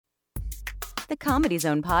The Comedy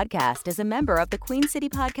Zone podcast is a member of the Queen City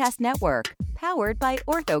Podcast Network, powered by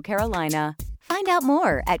Ortho Carolina. Find out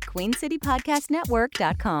more at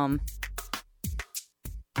queencitypodcastnetwork.com.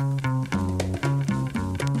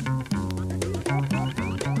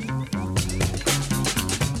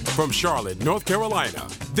 From Charlotte, North Carolina,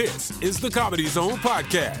 this is the Comedy Zone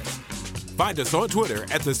Podcast. Find us on Twitter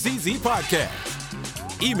at the CZ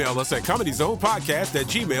Podcast. Email us at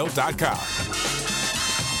comedyzonepodcast@gmail.com.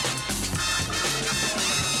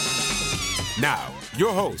 Now,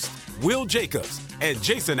 your hosts, Will Jacobs and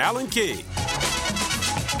Jason Allen King.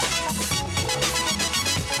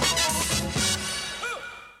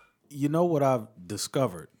 You know what I've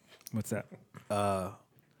discovered? What's that?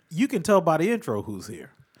 You can tell by the intro who's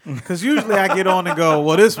here. Because usually I get on and go,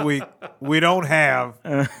 well, this week we don't have.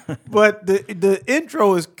 But the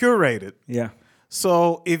intro is curated. Yeah.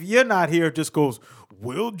 So if you're not here, it just goes,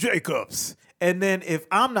 Will Jacobs. And then if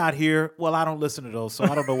I'm not here, well, I don't listen to those, so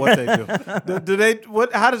I don't know what they do. do they?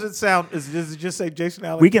 What? How does it sound? Does it just say Jason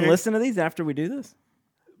Allen? We can listen to these after we do this?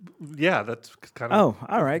 Yeah, that's kind of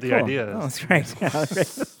all right, the cool. idea. Oh, that's great. Yeah,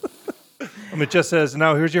 that's great. It just says,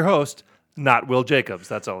 now here's your host, not Will Jacobs.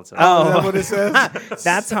 That's all it says. Oh, is that what it says?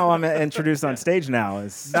 That's how I'm introduced on stage now.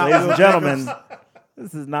 Is, Not ladies Will and gentlemen,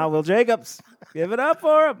 this is not Will Jacobs. Give it up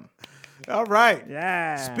for him. All right.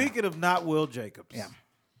 Yeah. Speaking of not Will Jacobs. Yeah.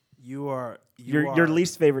 You are Your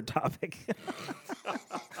least favorite topic.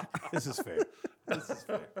 This is fair. This is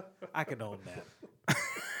fair. I can own that.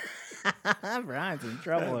 Brian's in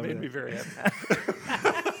trouble over Made me there. very happy.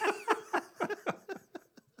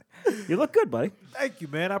 You look good, buddy. Thank you,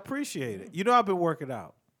 man. I appreciate it. You know I've been working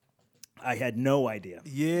out. I had no idea.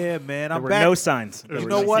 Yeah, man. There I'm were back. no signs. You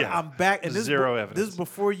know what? Yeah. I'm back. And Zero This evidence. is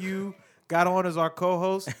before you got on as our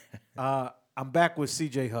co-host. I'm back with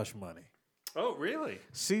CJ Hush Money. Oh, really?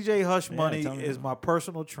 CJ Hush Money tell me is my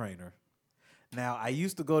personal trainer. Now, I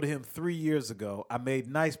used to go to him 3 years ago. I made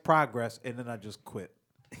nice progress, and then I just quit.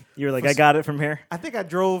 You were like, I got it from here? I think I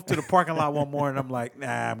drove to the parking lot one morning. I'm like,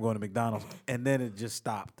 nah, I'm going to McDonald's. And then it just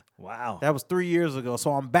stopped. Wow. That was 3 years ago.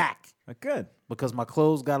 So I'm back Good. because my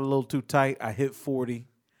clothes got a little too tight. I hit 40.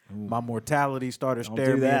 My mortality started Don't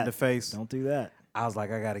staring do me that. in the face. Don't do that. I was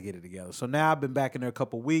like, I got to get it together. So now I've been back in there a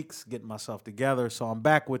couple weeks, getting myself together. So I'm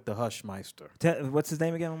back with the Hushmeister. What's his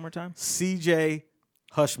name again one more time? CJ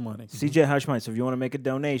Hush Money. CJ Hushmeister. So if you want to make a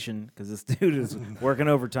donation, because this dude is working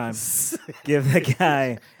overtime, give the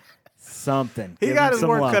guy something. He Give got him his some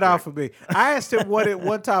work love. cut out for me. I asked him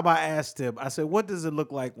one time I asked him, I said, what does it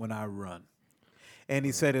look like when I run? And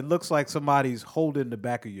he said, it looks like somebody's holding the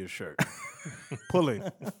back of your shirt. Pulling.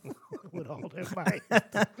 With all that might.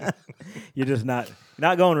 You're just not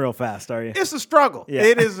going real fast, are you? It's a struggle. Yeah.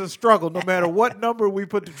 It is a struggle no matter what number we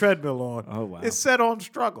put the treadmill on. Oh, wow. It's set on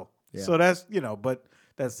struggle. Yeah. So that's, but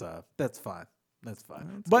that's fine. That's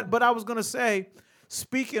fine. But I was going to say,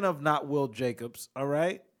 speaking of not Will Jacobs, all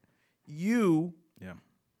right, you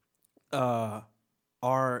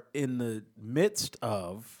are in the midst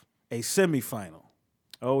of a semifinal,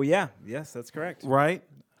 Oh, yeah. Yes, that's correct. right?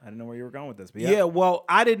 I didn't know where you were going with this. But Yeah, well,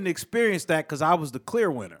 I didn't experience that because I was the clear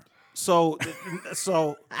winner. So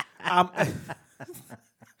I'm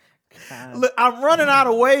look, I'm running out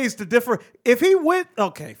of ways to differ. If he went,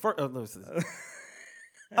 okay, listen.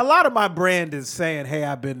 A lot of my brand is saying, hey,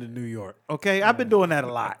 I've been to New York. Okay, I've been doing that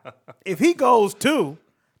a lot. If he goes too,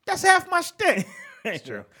 that's half my shtick. It's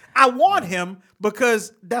true. I want him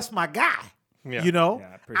because that's my guy. Yeah. You know, Yeah,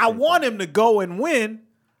 I appreciate I want him to go and win.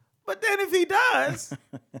 But then if he does,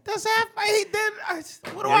 that's half my.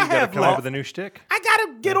 What do I You got to have come up left? with a new shtick. I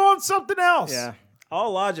gotta get on something else. Yeah.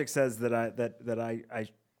 All logic says that I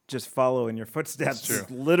just follow in your footsteps. That's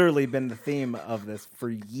It's literally been the theme of this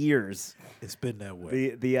for years. It's been that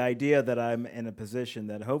way. The idea that I'm in a position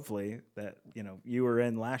that hopefully that you were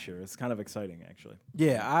in last year is kind of exciting, actually.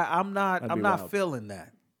 Yeah, I'm not be wild. feeling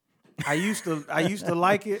that. I used to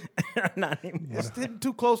like it. Not anymore. It's getting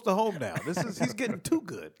too close to home now. He's getting too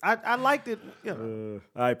good. I liked it.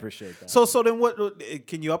 I appreciate that. So then what?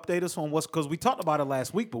 Can you update us on what's? Because we talked about it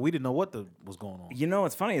last week, but we didn't know what was going on.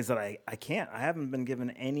 What's funny is that I haven't been given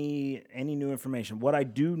any new information. What I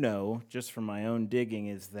do know, just from my own digging,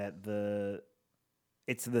 is that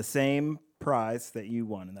it's the same prize that you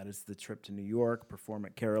won, and that is the trip to New York, perform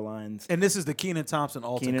at Caroline's. And this is the Kenan Thompson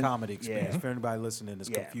Alton Keenan- Comedy Experience. yeah. For anybody listening that's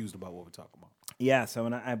Yeah. confused about what we're talking about. Yeah, so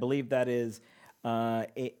and I believe that is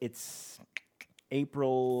it's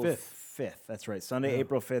April 5th. That's right. Sunday,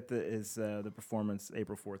 April 5th is the performance.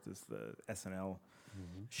 April 4th is the SNL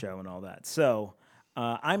show and all that. So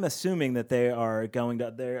I'm assuming that they are going to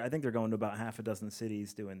there. I think they're going to about half a dozen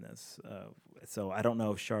cities doing this. So I don't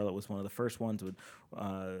know if Charlotte was one of the first ones.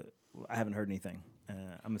 I haven't heard anything.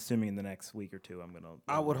 I'm assuming in the next week or two I'm gonna.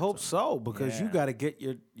 I would hope so because you Yeah. got to get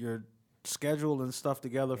your schedule and stuff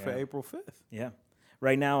together for Yeah. April 5th. Yeah.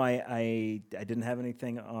 Right now, I didn't have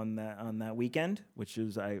anything on that weekend, which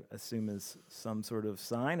is I assume is some sort of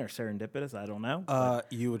sign or serendipitous. I don't know.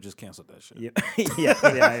 You would just cancel that shit.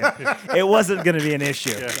 Yeah. It wasn't going to be an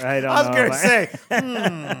issue. I don't I was know. going to say,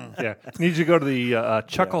 Yeah. Need you to go to the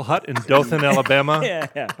Chuckle Hut in Dothan, Alabama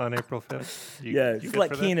Yeah. on April 5th. Yeah, you just good let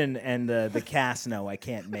for that? Keenan and the cast know I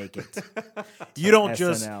can't make it. you don't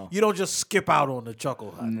SNL. just skip out on the Chuckle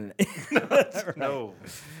Hut. No.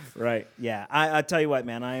 Right. Yeah. I tell you what,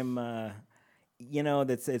 man. I'm.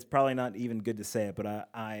 That's it's probably not even good to say it, but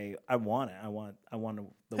I want it. I want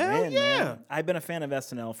the Hell win. yeah. Man. I've been a fan of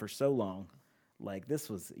SNL for so long. Like this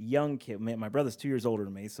was a young kid. Man, my brother's 2 years older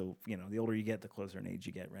than me, so the older you get, the closer in age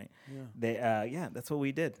you get, right? Yeah. That's what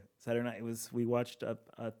we did. Saturday night we watched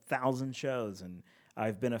 1,000 shows, and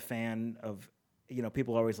I've been a fan of.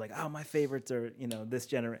 People are always like, oh, my favorites are this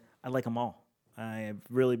generation. I like them all. I have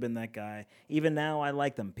really been that guy. Even now, I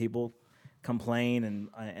like them. People complain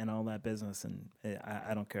and all that business, and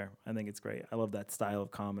I don't care. I think it's great. I love that style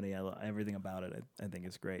of comedy. I love everything about it. I think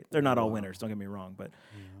it's great. They're not all winners, don't get me wrong,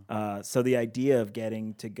 but so the idea of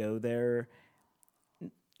getting to go there,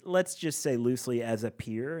 let's just say loosely as a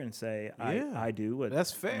peer and say I do what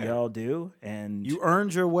That's fair. y'all do, and You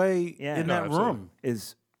earned your way in that absolutely. room.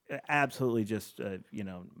 is absolutely just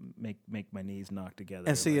make my knees knock together.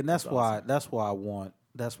 And see, Like, and that's it's why awesome. I want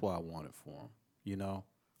it for him,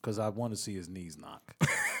 because I want to see his knees knock.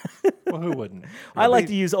 Well, who wouldn't? I like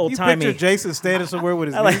to use old You timey. picture Jason standing somewhere with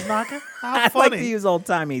his I like- knees knocking? How I funny. like to use old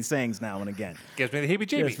timey sayings now and again, Gives me the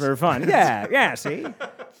heebie-jeebies. just for fun. Yeah. See,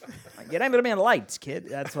 get into me on lights, kid.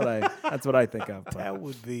 That's what I think of. But That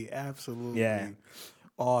would be absolutely Yeah.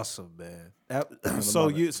 awesome, man. So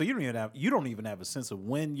you don't even have a sense of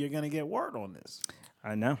when you're gonna get word on this.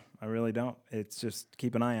 I know. I really don't. It's just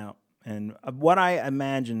keep an eye out. And what I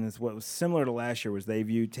imagine is what was similar to last year was they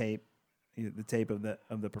view the tape of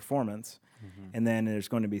the performance, and then there's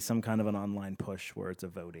going to be some kind of an online push where it's a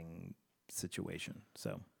voting situation.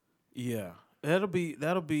 So Yeah, that'll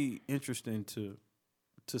be interesting to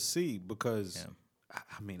see because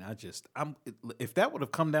if that would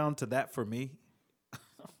have come down to that for me,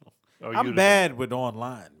 I'm bad with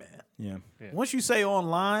online, man. yeah. Once you say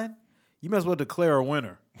online, you might as well declare a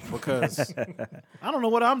winner because I don't know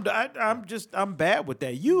what I'm bad with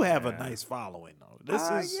that. You have a nice following though. This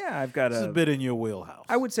I've got is a bit in your wheelhouse.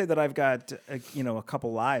 I would say that I've got a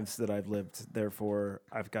couple lives that I've lived. Therefore,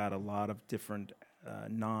 I've got a lot of different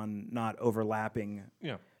not overlapping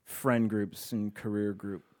friend groups and career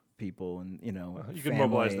group people, and You can family,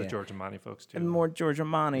 mobilize the George Amani folks too. and more George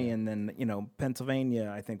Amani, and then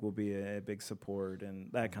Pennsylvania. I think will be a big support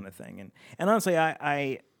and that kind of thing. And honestly,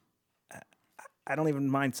 I don't even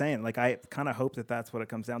mind saying it. Like I kind of hope that that's what it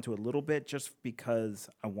comes down to a little bit, just because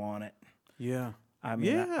I want it. Yeah. I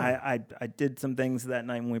mean, Yeah. I did some things that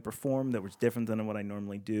night when we performed that was different than what I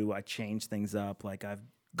normally do. I changed things up. Like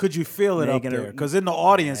Could you feel it up Making it- there? Because in the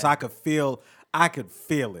audience, I could feel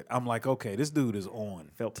it. I'm like, okay, this dude is on.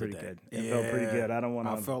 Felt pretty today. good. It felt pretty good. I don't want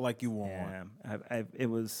to. I felt like you were on. Yeah, it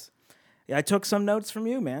was. Yeah, I took some notes from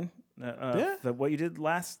you, man. Yeah? What you did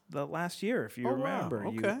the last year, if you Oh, wow. remember.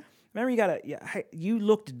 Okay. You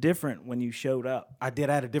looked different when you showed up. I did.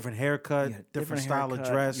 I had a different haircut, You had different style haircut,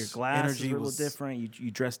 of dress. Your glasses energy were a was little different. You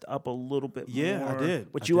dressed up a little bit Yeah, more. I did.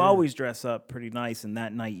 Which I you did. always dress up pretty nice. And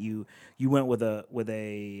that night you went with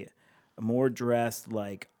a more dressed,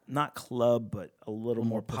 like not club, but a little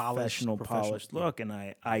more professional, polished look. And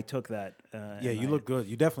I took that. Yeah, you look good.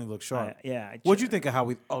 You definitely look sharp. Yeah. What'd you think of how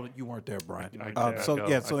we? Oh, you weren't there, Brian. I So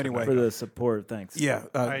couldn't anyway, for the support? Thanks. yeah,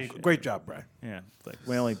 great job, Brian. Yeah. It's like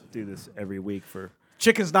we only do this every week for.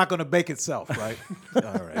 Chicken's not going to bake itself, right?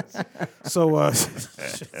 All right. So,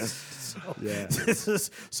 Yeah.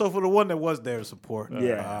 so for the one that was there to support,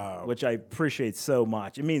 Yeah, which I appreciate so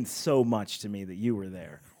much. It means so much to me that you were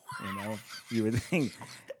there. You were thinking.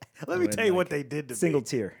 let me tell you what they did to Single me.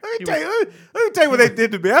 tear. Let me tell you what they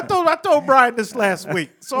did to me. I told Brian this last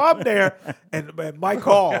week. So I'm there, and Mike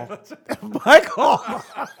Hall,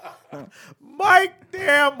 Mike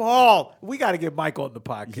damn Hall. We got to get Mike on the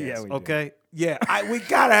podcast. Yeah, we do. okay. Yeah, we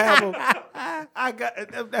gotta have him.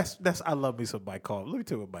 I love me some Mike Hall. Let me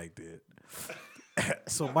tell you what Mike did.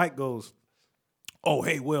 So Mike goes, "Oh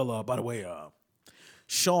hey, Will. By the way,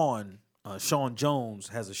 Sean Jones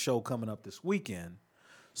has a show coming up this weekend."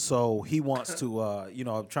 So he wants to, I'm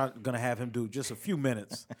going to have him do just a few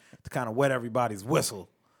minutes to kind of wet everybody's whistle,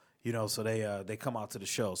 so they come out to the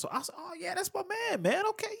show. So I said, oh, yeah, that's my man.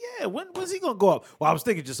 Okay, yeah. When's he going to go up? Well, I was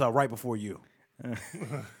thinking just right before you.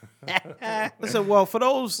 Listen, well, for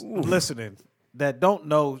those listening that don't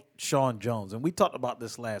know Sean Jones, and we talked about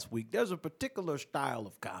this last week, there's a particular style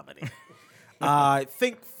of comedy.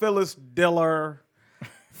 Think Phyllis Diller.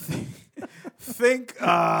 Think Yep.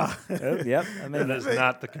 I mean, That is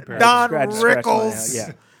not the comparison. Don Scratch my Rickles. head,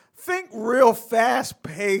 yeah. Think real fast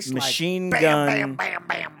paced, Machine like, gun. bam, bam,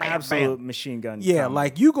 bam, bam, absolute bam. machine gun. Yeah, comedy.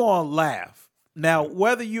 like you gonna laugh. Now,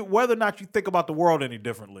 whether or not you think about the world any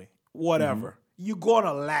differently, whatever, you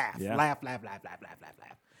gonna laugh, Yeah. laugh.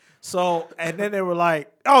 So, and then they were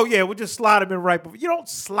like, "Oh yeah, we'll just slide him in right before." You don't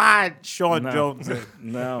slide Sean Jones in.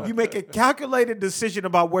 No. You make a calculated decision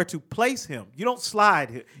about where to place him. You don't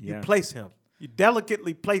slide him. You Yeah. place him. You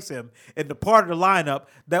delicately place him in the part of the lineup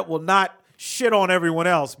that will not shit on everyone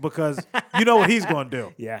else because you know what he's going to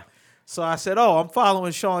do. Yeah. So I said, "Oh, I'm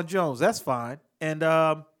following Sean Jones. That's fine." And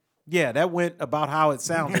yeah, that went about how it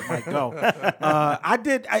sounds it might go. I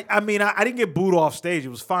didn't get booed off stage. It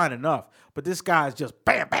was fine enough. But this guy's just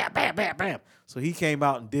bam, bam, bam, bam, bam. So he came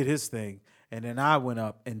out and did his thing, and then I went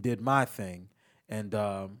up and did my thing, and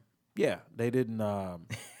yeah, they didn't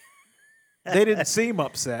seem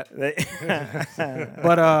upset.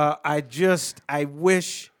 But I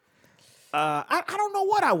wish. I don't know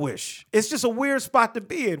what I wish. It's just a weird spot to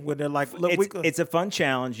be in when they're like, look, It's a fun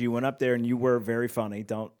challenge. You went up there and you were very funny.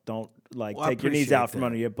 Don't like Well, I take your knees appreciate out from that.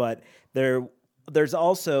 under you. But there's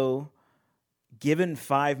also given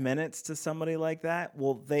 5 minutes to somebody like that.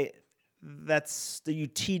 Well, you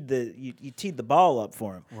teed the ball up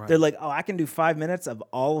for them. Right. They're like, oh, I can do 5 minutes of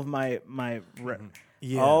all of my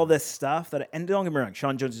Yeah. all this stuff and don't get me wrong,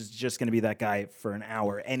 Sean Jones is just going to be that guy for an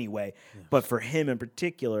hour anyway. Yeah. But for him in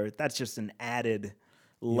particular, that's just an added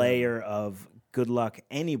layer of good luck.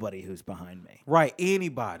 Anybody who's behind me, right?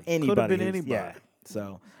 Anybody could have been anybody. Yeah.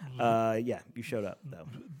 So, yeah, you showed up though.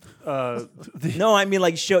 No, I mean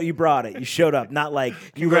like you brought it. You showed up, not like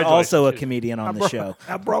you were also a comedian on the show.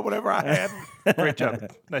 I brought whatever I had. Great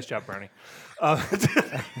job. Nice job, Bernie.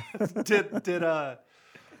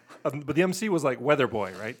 But the MC was like Weather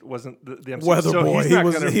Boy, right? Wasn't the MC? Weather so Boy. He's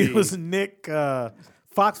not gonna He be- was Nick,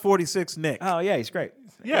 Fox 46 Nick. Oh yeah, he's great.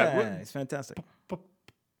 Yeah, he's fantastic.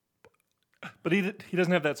 But he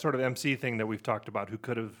doesn't have that sort of MC thing that we've talked about. Who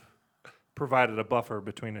could have provided a buffer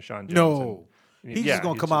between a Sean Jones? No. And, He's just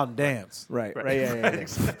going to come out and dance. Right. Yeah.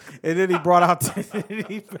 And then he brought out,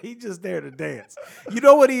 he just there to dance. You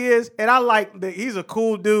know what he is? And I like that he's a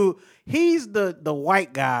cool dude. He's the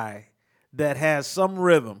white guy that has some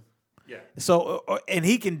rhythm. Yeah. So, and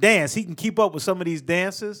he can dance. He can keep up with some of these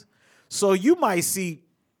dances. So you might see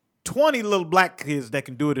 20 little black kids that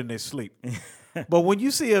can do it in their sleep. But when you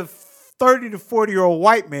see a 30 to 40-year-old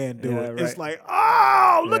white man do it, it's like,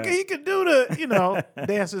 oh, look, he can do the,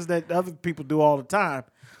 dances that other people do all the time.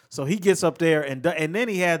 So he gets up there, and then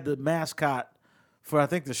he had the mascot for, I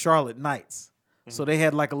think, the Charlotte Knights. So they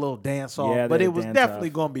had like a little dance off, Yeah, but they it was dance definitely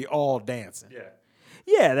off. going to be all dancing. Yeah.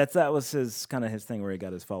 Yeah, that was his kind of his thing where he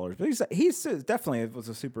got his followers. But he's definitely was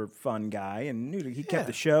a super fun guy and he kept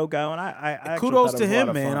the show going. I actually Kudos thought to it was a lot him,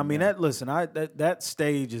 of man. fun, I mean, yeah. listen, that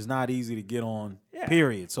stage is not easy to get on. Yeah.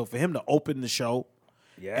 Period. So for him to open the show,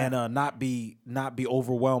 Yeah. and not be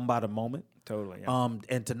overwhelmed by the moment, Totally. Yeah.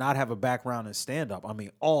 and to not have a background in stand up, I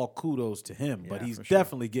mean, all kudos to him. But Yeah, he's for sure.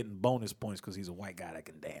 definitely getting bonus points because he's a white guy that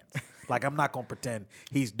can dance. Like I'm not gonna pretend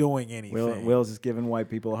he's doing anything. Will's just giving white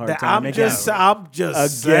people a hard That- time. I'm just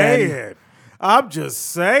saying. I'm just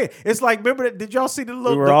saying. It's like, remember that? Did y'all see the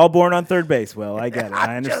little? We were all born on third base, Will. I get it.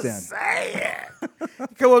 I understand. Just saying.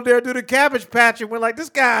 Come up there and do the cabbage patch, and we're like, this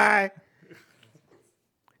guy.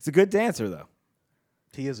 He's a good dancer, though.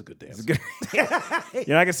 He is a good dancer. You're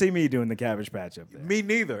not gonna see me doing the cabbage patch up there. Me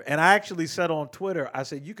neither. And I actually said on Twitter, I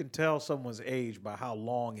said, you can tell someone's age by how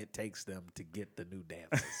long it takes them to get the new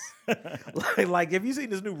dances. like, have you seen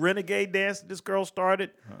this new Renegade dance that this girl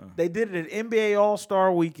started? They did it at NBA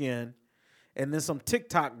All-Star Weekend, and then some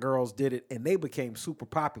TikTok girls did it, and they became super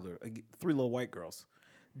popular. 3 little white girls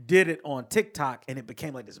did it on TikTok, and it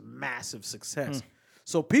became like this massive success.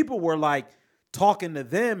 So people were like talking to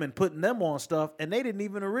them and putting them on stuff, and they didn't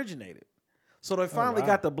even originate it. So they finally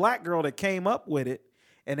got the black girl that came up with it,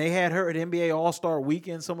 and they had her at NBA All-Star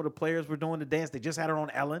Weekend. Some of the players were doing the dance. They just had her on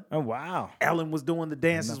Ellen. Oh wow. Ellen was doing the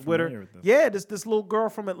dances not with her. familiar with this. Yeah, this little girl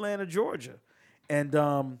from Atlanta, Georgia.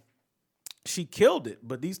 And she killed it.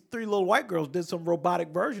 But these 3 little white girls did some robotic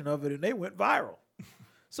version of it, and they went viral.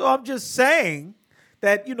 So I'm just saying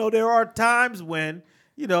that, there are times when,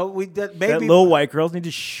 maybe That little white girls need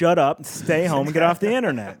to shut up and stay home and get off the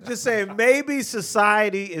internet. just saying maybe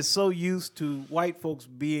society is so used to white folks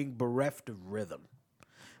being bereft of rhythm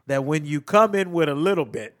that when you come in with a little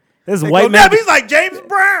bit, This They white go, man. "Damn, he's like James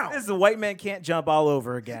Brown." This is a white man can't jump all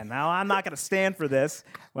over again. Now, I'm not going to stand for this.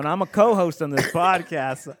 When I'm a co-host on this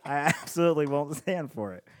podcast, I absolutely won't stand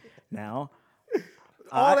for it. Now,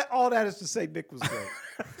 All that is to say Nick was great.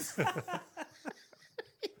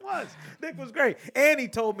 He was. Nick was great. And he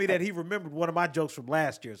told me that he remembered one of my jokes from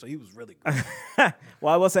last year, so he was really good.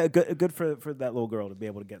 well, I will say good for that little girl to be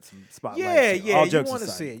able to get some spotlight. Yeah, too. yeah. All You jokes want to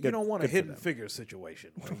aside, see it. good- You don't want a good for hidden them. figure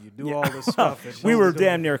situation where you do all this stuff. And We no were one's doing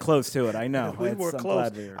damn it. near close to it. I know. We were I'm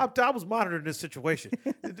close. glad we were. I was monitoring this situation.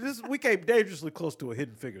 We came dangerously close to a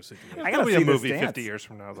hidden figure situation. I gotta There'll be see a this movie dance. 50 years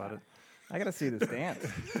from now about it. I gotta see this dance.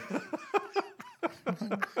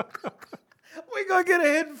 We gonna get a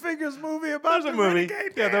Hidden Figures movie about There's a the movie.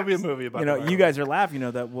 renegade Yeah, there'll be a dance. movie about You know, the you violence. guys are laughing. You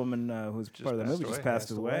know that woman who's part of the passed movie just away. passed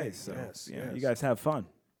Passed away. away. So Yes, yeah, yes. you guys have fun.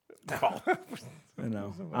 You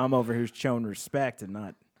know, I'm over here showing respect and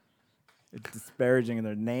not disparaging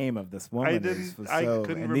the name of this woman. I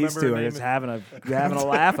couldn't and these remember two her are name. just having a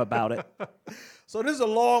laugh about it. So this is a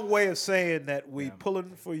long way of saying that we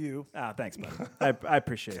pulling for you. Ah, thanks, buddy. I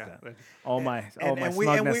appreciate that. All my And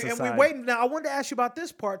smugness we aside. waiting. Now I wanted to ask you about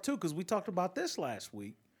this part too, because we talked about this last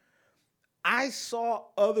week. I saw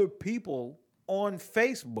other people on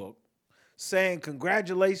Facebook saying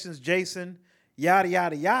congratulations, Jason, yada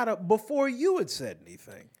yada yada, before you had said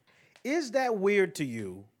anything. Is that weird to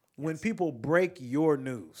you when people break your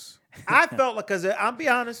news? I felt like, because I'm be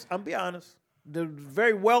honest, they're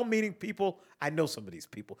very well-meaning people. I know some of these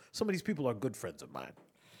people. Some of these people are good friends of mine.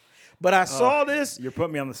 But I saw this, You're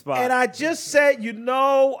putting me on the spot. and I just said,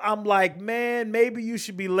 I'm like, man, maybe you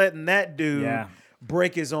should be letting that dude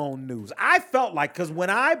break his own news. I felt like, because when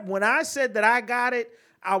I said that I got it,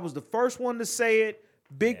 I was the first one to say it,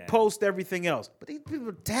 big post, everything else. But these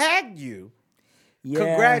people tagged you. Yeah.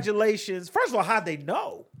 Congratulations. First of all, how'd they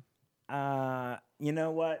know? You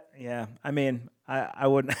know what? Yeah. I mean, I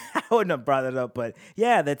wouldn't have brought it up, but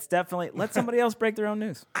yeah, that's definitely let somebody else break their own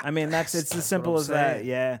news. I mean, it's as simple as that. saying.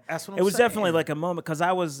 Yeah. That's what it I'm was definitely saying. like a moment because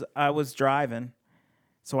I was driving,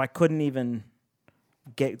 so I couldn't even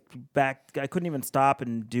get back. I couldn't even stop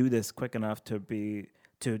and do this quick enough to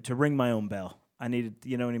ring my own bell. I needed,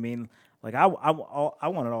 you know what I mean? Like I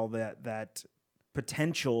wanted all that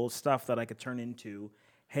potential stuff that I could turn into.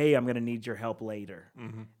 Hey, I'm going to need your help later.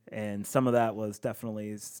 Mm-hmm. And some of that was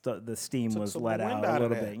definitely the steam was let out a little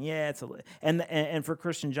bit. Yeah, it's and for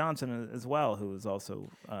Christian Johnson as well, who was also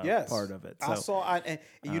part of it. So,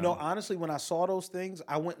 honestly, when I saw those things,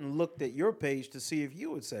 I went and looked at your page to see if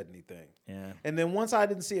you had said anything. Yeah. And then once I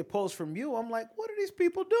didn't see a post from you, I'm like, what are these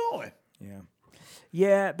people doing? Yeah.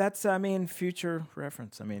 Yeah, that's, future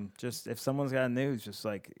reference. I mean, just if someone's got news, just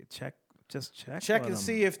like check and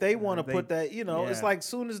see if they want to put that, it's like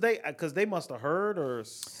soon as because they must have heard or.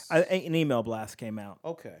 An email blast came out.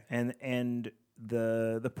 Okay. And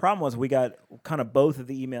the problem was we got kind of both of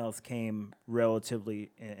the emails came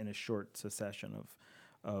relatively in a short succession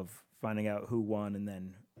of finding out who won and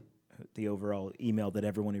then the overall email that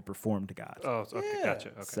everyone who performed got. Oh, okay, Yeah. gotcha.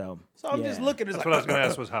 Okay. So I'm just looking. That's what I was going to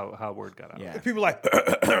ask was how word got out. Yeah. People like,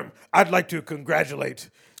 I'd like to congratulate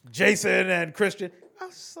Jason and Christian. I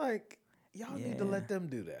was like, y'all need to let them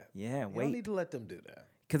do that. Yeah, Y'all need to let them do that.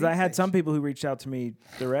 Because I had some people who reached out to me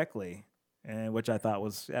directly, and which I thought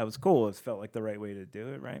was cool. It felt like the right way to do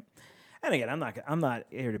it, right? And again, I'm not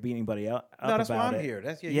here to beat anybody up No, that's why about I'm it. here.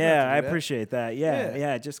 That's I appreciate that.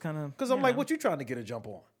 Yeah, just kind of because I'm like, what you trying to get a jump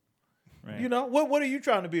on? Right. You know, what are you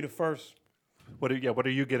trying to be the first? What are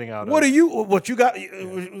you getting out of What you got?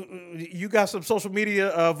 You got some social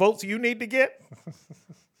media votes you need to get?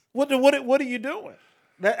 What are you doing?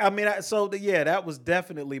 That was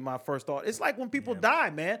definitely my first thought. It's like when people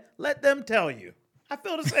die, man. Let them tell you. I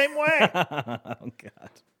feel the same way. Oh God.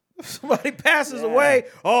 If somebody passes away,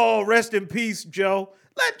 oh, rest in peace, Joe.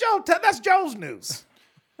 Let Joe tell. That's Joe's news.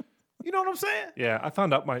 You know what I'm saying? Yeah, I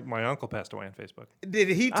found out my uncle passed away on Facebook. Did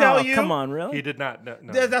he tell you? Come on, really? He did not. No.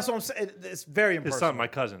 That's what I'm saying. It's very impersonal. His son, my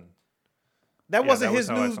cousin. That wasn't that his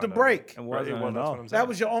was how I news to found out. break. It wasn't Well, at that's all. what I'm saying. That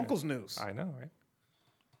was your uncle's news. I know, right?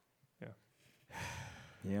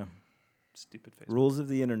 Yeah. Stupid Facebook. Rules of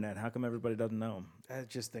the internet. How come everybody doesn't know them? I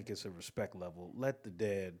just think it's a respect level. Let the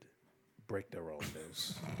dead break their own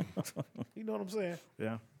news. You know what I'm saying?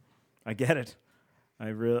 Yeah. I get it. I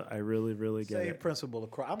really get Same it. principle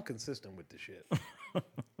across. I'm consistent with the shit. You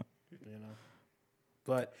know?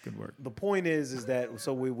 But Good work. the point is that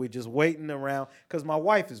so we're just waiting around because my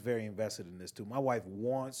wife is very invested in this too. My wife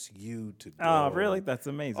wants you to go. Oh, really? That's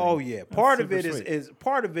amazing. Oh yeah. That's Part of super it sweet. is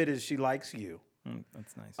part of it is she likes you.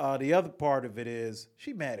 That's nice. The other part of it is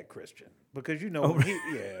she mad at Christian because you know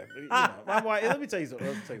my wife. Let me tell you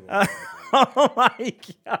something. Oh my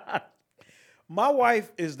God. My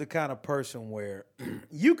wife is the kind of person where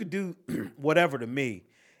you could do whatever to me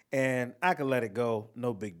and I can let it go,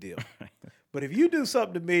 no big deal. But if you do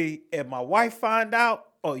something to me and my wife find out,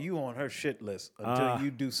 oh, you on her shit list until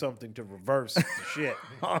you do something to reverse the shit.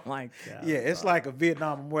 Oh my God. Yeah, it's like a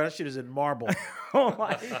Vietnam War. That shit is in marble. Oh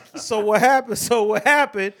my God. So what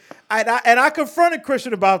happened? I confronted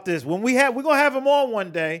Christian about this. We're gonna have him on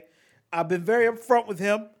one day. I've been very upfront with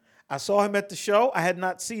him. I saw him at the show. I had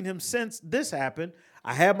not seen him since this happened.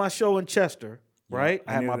 I had my show in Chester, right?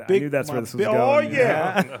 I knew that's where this was going. Oh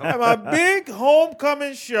yeah, I had my big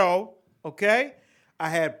homecoming show. Okay, I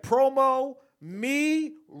had promo.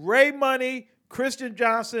 Me, Ray Money, Christian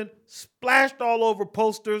Johnson, splashed all over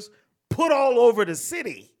posters, put all over the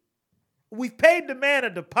city. We paid the man a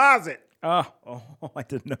deposit. Oh, I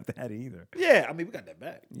didn't know that either. Yeah, I mean, we got that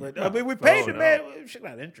back. But, I mean, we paid the man, shit,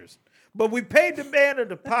 not interest. But we paid the man a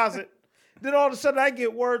deposit. Then all of a sudden I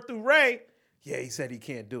get word through Ray, yeah, he said he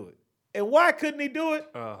can't do it. And why couldn't he do it?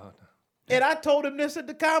 And I told him this at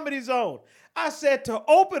the Comedy Zone. I said to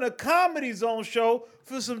open a Comedy Zone show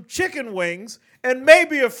for some chicken wings and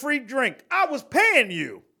maybe a free drink. I was paying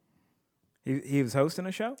you. He was hosting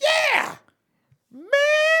a show? Yeah. Man.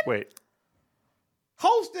 Wait.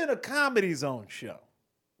 Hosting a Comedy Zone show.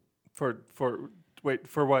 For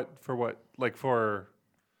what? Like for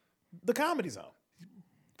the Comedy Zone.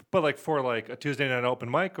 But like for like a Tuesday night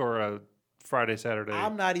open mic or a Friday, Saturday?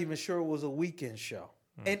 I'm not even sure it was a weekend show.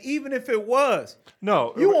 And even if it was,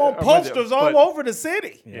 no, you on posters all over the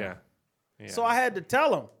city. Yeah. So I had to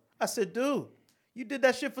tell him. I said, dude, you did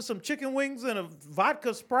that shit for some chicken wings and a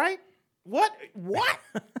vodka Sprite? What?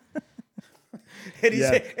 And he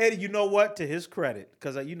said, and you know what? To his credit,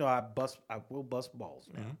 because I will bust balls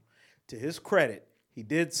now. Mm-hmm. To his credit, he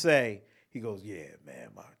did say, he goes, yeah, man,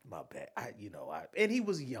 my bad. And he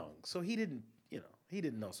was young, so he didn't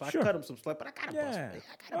know. So I cut him some slack, but I got to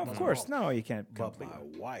bust. Of course. No, you can't. But my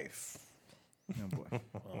wife, oh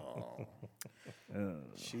boy.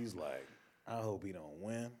 She's like, I hope he don't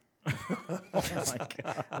win. Oh my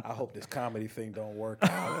God. I hope this comedy thing don't work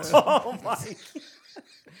out. Oh my God.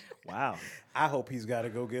 Wow. I hope he's got to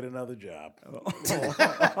go get another job.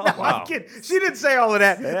 Wow. She didn't say all of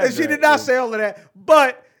that. She did not say all of that.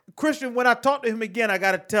 But Christian, when I talk to him again, I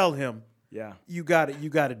got to tell him, you got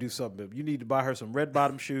to do something. You need to buy her some red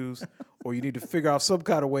bottom shoes, or you need to figure out some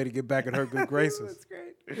kind of way to get back in her good graces. That's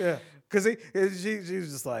great. Yeah, because she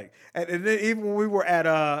was just like, and then even when we were at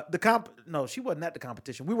she wasn't at the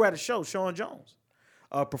competition. We were at a show. Sean Jones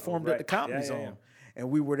performed at the Comedy Zone, and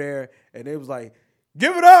we were there, and it was like,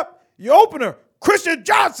 give it up, your opener, Christian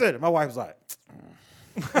Johnson. And my wife was like,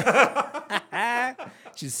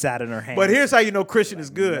 she sat in her hands. But here's how you know Christian is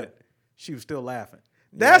good. She was still laughing.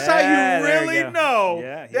 That's how you really know.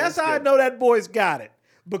 Yeah, that's how I know that boy's got it.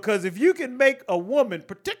 Because if you can make a woman,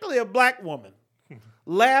 particularly a black woman,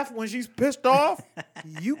 laugh when she's pissed off,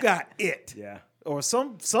 you got it. Yeah. Or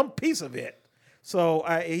some piece of it. So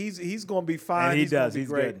he's going to be fine. And he does. He's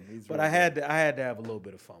great. Good. He's but really I had to have a little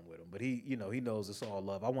bit of fun with him. But he knows it's all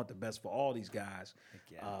love. I want the best for all these guys.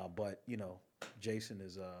 But Jason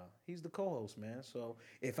is he's the co-host, man. So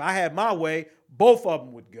if I had my way, both of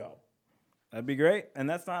them would go. That'd be great. And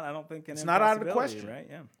that's not, I don't think, it's not out of the question, right?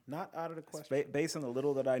 Yeah. Not out of the question. Based on the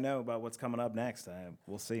little that I know about what's coming up next,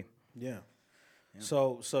 we'll see. Yeah.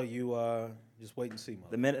 So you just wait and see,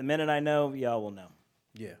 mother. The minute I know, y'all will know.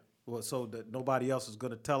 Yeah. Well, so that nobody else is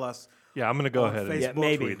going to tell us. Yeah, I'm going to go ahead and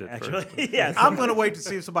maybe, tweet it actually. first. Yes. I'm going to wait to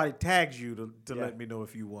see if somebody tags you to let me know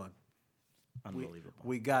if you won. Unbelievable.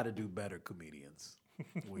 We got to do better, comedians.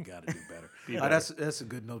 We got to do better. That's a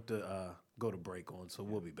good note to go to break on. So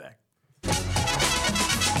we'll be back.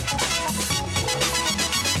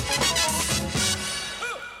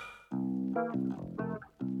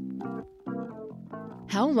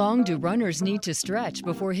 How long do runners need to stretch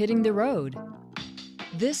before hitting the road?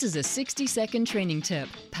 This is a 60-second training tip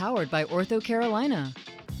powered by Ortho Carolina.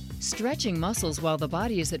 Stretching muscles while the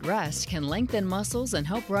body is at rest can lengthen muscles and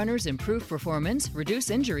help runners improve performance,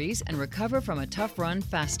 reduce injuries, and recover from a tough run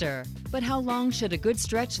faster. But how long should a good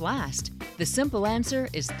stretch last? The simple answer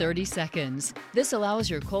is 30 seconds. This allows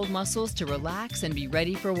your cold muscles to relax and be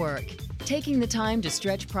ready for work. Taking the time to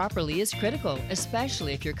stretch properly is critical,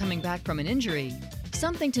 especially if you're coming back from an injury.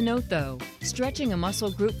 Something to note though, stretching a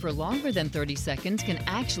muscle group for longer than 30 seconds can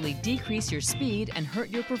actually decrease your speed and hurt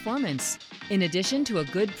your performance. In addition to a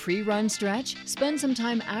good pre-run stretch, spend some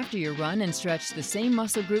time after your run and stretch the same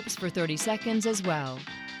muscle groups for 30 seconds as well.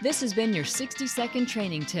 This has been your 60-second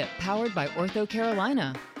training tip powered by Ortho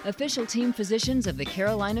Carolina, official team physicians of the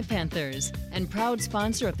Carolina Panthers, and proud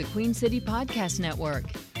sponsor of the Queen City Podcast Network.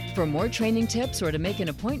 For more training tips or to make an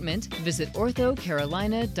appointment, visit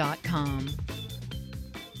orthocarolina.com.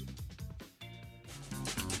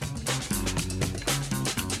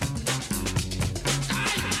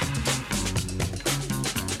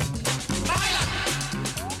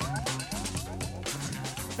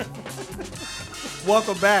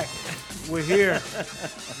 Welcome back. We're here.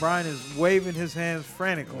 Brian is waving his hands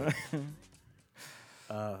frantically.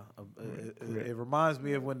 It reminds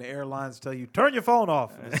me of when the airlines tell you, turn your phone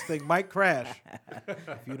off. This thing might crash if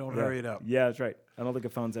you don't hurry it up. Yeah, that's right. I don't think a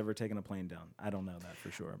phone's ever taken a plane down. I don't know that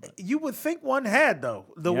for sure. But You would think one had, though.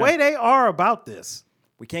 The Yeah. way they are about this.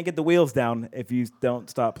 we can't get the wheels down if you don't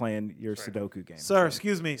stop playing your Sudoku game. Sir,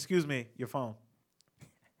 excuse me, your phone.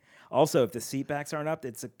 Also, if the seat backs aren't up,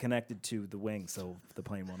 it's connected to the wing, so the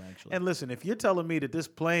plane won't actually. And listen, if you're telling me that this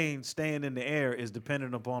plane staying in the air is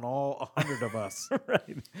dependent upon all 100 of us,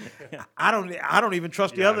 right. I don't even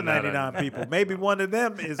trust the Yeah, other no, no, 99 people. Maybe one of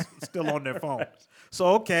them is still on their phone. So,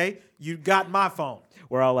 okay, you got my phone.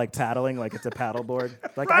 We're all like paddling, like it's a paddleboard.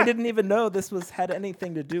 Like I didn't even know this had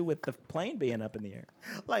anything to do with the plane being up in the air.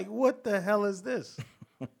 Like, what the hell is this?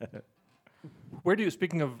 Where do you,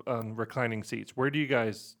 speaking of reclining seats, where do you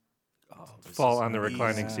guys fall on the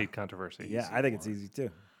reclining seat controversy? Yeah, I think it's easy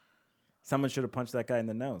too. Someone should have punched that guy in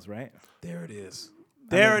the nose, right? There it is.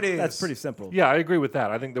 That's pretty simple. Yeah, I agree with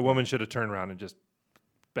that. I think the woman should have turned around and just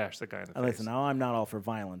bashed the guy in the face. Listen, now I'm not all for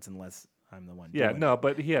violence unless I'm the one. Yeah, doing no,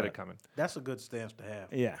 but he had it coming. That's a good stance to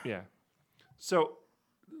have. it. Yeah. Yeah. So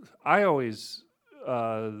I always,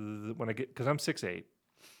 when I get, because I'm 6'8",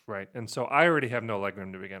 right? And so I already have no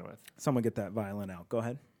legroom to begin with. Someone get that violin out. Go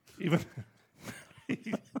ahead.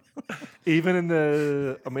 Even in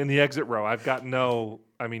the exit row, I've got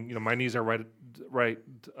my knees are right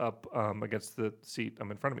up against the seat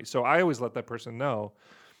in front of me. So I always let that person know,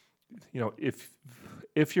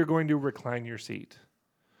 if you're going to recline your seat,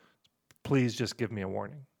 please just give me a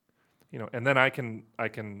warning, and then I can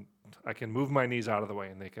move my knees out of the way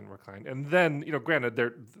and they can recline. And then, granted,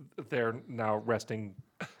 they're now resting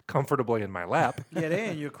comfortably in my lap. Yeah,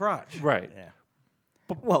 they're in your crotch. Right. Yeah.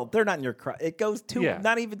 Well, they're not in your crotch. It goes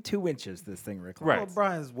not even 2 inches, this thing reclines. Right. Well,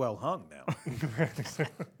 Brian's well hung now.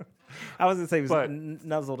 I was going to say it was But-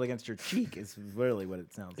 nuzzled against your cheek is really what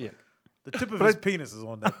it sounds like. The tip of his penis is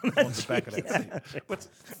on the back of that seat. What's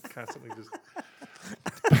constantly just...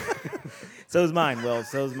 So is mine, Will.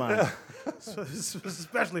 So is mine. So,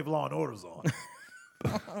 especially if Law and Order's on.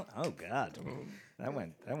 Oh, God. That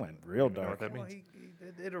went real know what dark. that Well, means.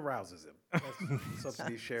 it arouses him. That's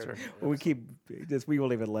something he shared. Well, we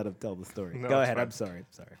won't even let him tell the story. No, Go it's ahead. fine. I'm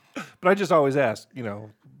sorry. But I just always ask,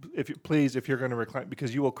 if you're going to recline,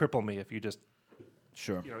 because you will cripple me if you just,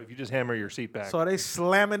 Sure. if you just hammer your seat back. So are they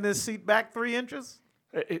slamming this seat back 3 inches?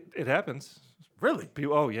 It happens. Really?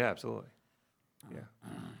 Oh yeah, absolutely.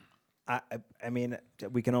 Yeah. I mean,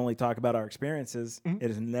 we can only talk about our experiences. Mm-hmm.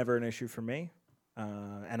 It is never an issue for me.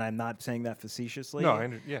 And I'm not saying that facetiously. No,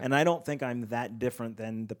 yeah. And I don't think I'm that different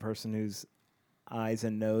than the person whose eyes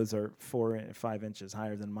and nose are 4 or 5 inches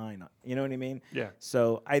higher than mine. You know what I mean? Yeah.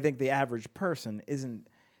 So I think the average person isn't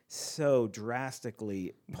so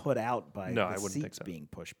drastically put out by No, I the wouldn't think seats so. being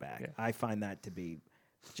pushed back. Yeah. I find that to be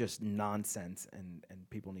just nonsense, and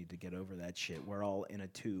people need to get over that shit. We're all in a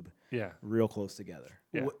tube, Yeah. real close together.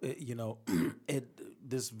 Yeah.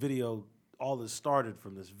 This video, all this started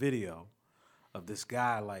from this video of this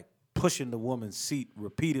guy like pushing the woman's seat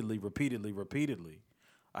repeatedly.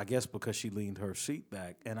 I guess because she leaned her seat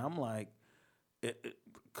back, and I'm like,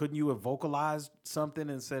 couldn't you have vocalized something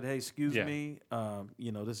and said, "Hey, excuse Yeah. me,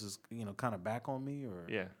 this is kind of back on me," or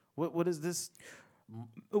Yeah. what is this?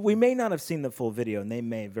 We may not have seen the full video, and they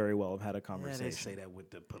may very well have had a Yeah, conversation. they say that with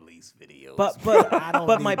the police videos. But I don't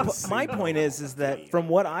but need to my see point no is that from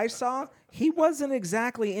what I saw, he wasn't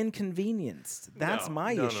exactly inconvenienced. That's No,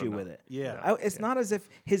 my no, issue no. with it. Yeah. It's not as if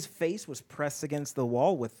his face was pressed against the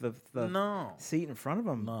wall with the No. seat in front of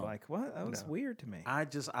him. No. Like what? That was weird to me.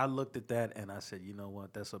 I looked at that and I said, you know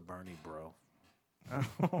what? That's a Bernie bro.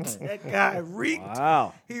 That guy reeked.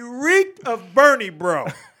 Wow. He reeked of Bernie bro.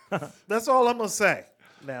 That's all I'm gonna say.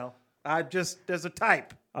 Now, there's a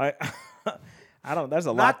type. I don't. There's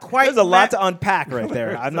a Not lot. quite There's a lot ma- to unpack right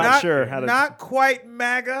there. I'm not sure how to. Not quite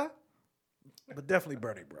MAGA, but definitely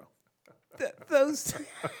Bernie bro. Those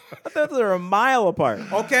are a mile apart.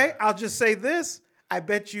 Okay, I'll just say this. I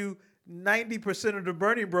bet you 90% of the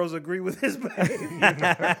Bernie bros agree with his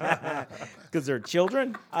behavior. Because they're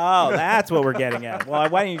children? Oh, that's what we're getting at. Well,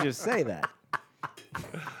 why don't you just say that?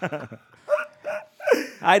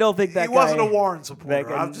 I don't think that He guy... wasn't a Warren supporter. that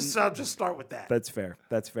guy- I'll just start with that. That's fair.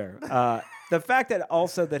 That's fair. The fact that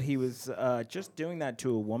also that he was just doing that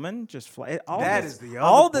to a woman, That is the other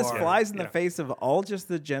all this part. flies in the face of all just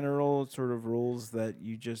the general sort of rules that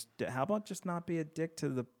you just. How about just not be a dick to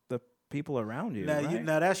the people around you? Now, right?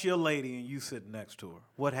 now that's your lady and you sitting next to her.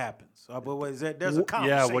 What happens? But what is that? There's a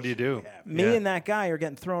conversation. Yeah, what do you do? we have. Me and that guy are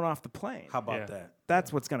getting thrown off the plane. How about that?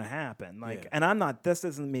 That's what's going to happen. Like, Yeah. and I'm not. This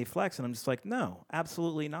isn't me flexing. I'm just like, no,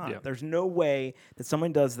 absolutely not. Yeah. There's no way that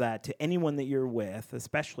someone does that to anyone that you're with,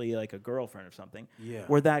 especially like a girlfriend or something. Yeah.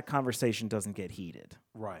 Where that conversation doesn't get heated.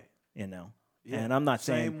 Right. You know. Yeah, And I'm not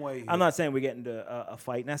same saying way I'm here. not saying we get into a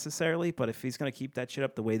fight necessarily, but if he's going to keep that shit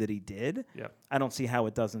up the way that he did, Yeah. I don't see how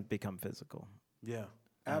it doesn't become physical. Yeah.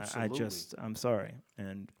 I Absolutely. I'm sorry,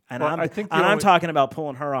 and Well, I'm I think the and I'm only- talking about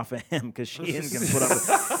pulling her off of him because she isn't going to put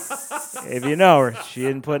up. If you know her, she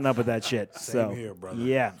isn't putting up with that shit. Same so here, brother.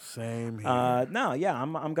 yeah, Same here. no, yeah,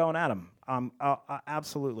 I'm going at him.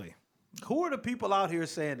 Absolutely. Who are the people out here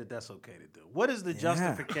saying that that's okay to do? What is the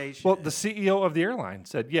justification? Well, the CEO of the airline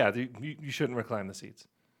said, yeah, you shouldn't recline the seats.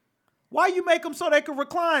 Why you make them so they can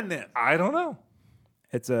recline then? I don't know.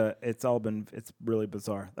 It's really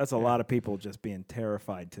bizarre. That's a lot of people just being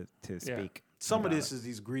terrified to speak. Some of this is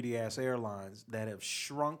these greedy ass airlines that have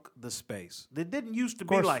shrunk the space. They didn't used to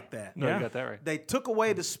be like that. No, Yeah. you got that right. They took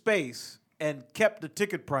away the space and kept the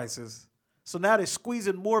ticket prices. So now they're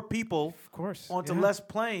squeezing more people course, onto yeah. less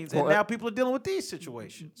planes. Well, and now people are dealing with these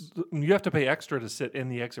situations. You have to pay extra to sit in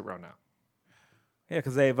the exit row now. Yeah,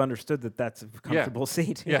 because they've understood that that's a comfortable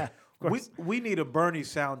seat. Yeah. Of course. We need a Bernie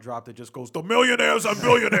sound drop that just goes, the millionaires are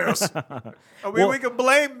billionaires. I mean, we can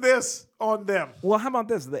blame this on them. Well, how about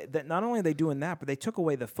this? That not only are they doing that, but they took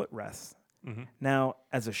away the footrests. Now,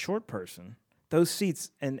 as a short person, those seats,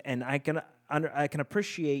 and I can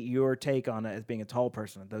appreciate your take on it as being a tall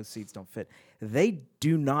person. Those seats don't fit. They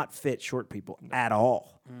do not fit short people at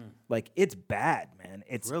all. Like it's bad, man.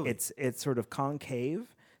 It's Really? it's sort of concave,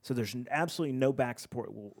 so there's absolutely no back support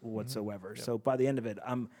whatsoever. So by the end of it,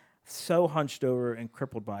 I'm so hunched over and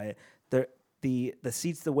crippled by it. The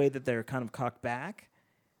seats, the way that they're kind of cocked back,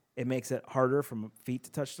 it makes it harder for my feet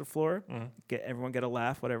to touch the floor. Everyone get a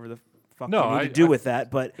laugh, whatever the fuck No, you need I- to do I- with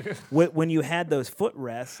that. But when you had those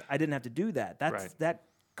footrests, I didn't have to do that. That's Right. that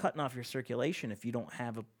cutting off your circulation if you don't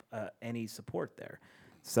have any support there.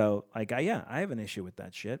 So like, I have an issue with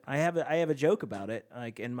that shit. I have a joke about it,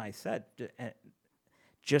 like in my set,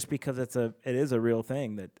 just because it is a real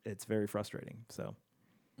thing that it's very frustrating. So.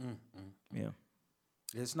 Yeah.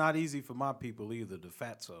 It's not easy for my people either, the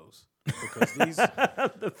fatsos. Because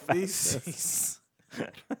these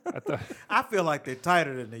I feel like they're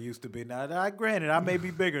tighter than they used to be. Now, granted, I may be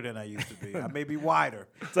bigger than I used to be. I may be wider.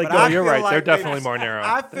 It's like, no, you're right. They're definitely more narrow.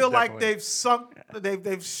 I feel like Definitely. they've sunk.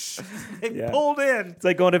 They've pulled in. It's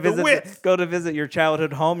like going to the width. visit your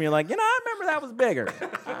childhood home. You're like, I remember that was bigger.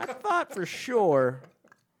 I thought for sure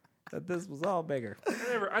that this was all bigger.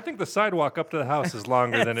 I think the sidewalk up to the house is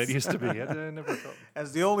longer than it used to be. I never felt.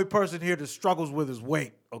 As the only person here that struggles with his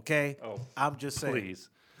weight, okay? Oh, I'm just saying. Please.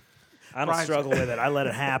 I don't Brian's- struggle with it. I let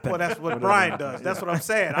it happen. Well, that's what Brian does. That's what I'm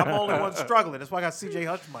saying. I'm the only one struggling. That's why I got CJ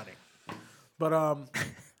Hush money. But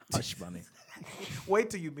Hush money. wait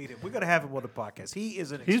till you meet him. We're gonna have him on the podcast. He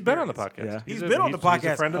is an. He's been on the experience. podcast. Yeah. He's been on the podcast.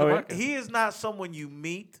 He's a friend of the podcast. He is not someone you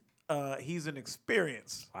meet. He's an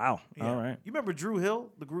experience. Wow. Yeah. All right. You remember Drew Hill,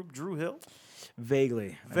 the group Drew Hill? Vaguely. I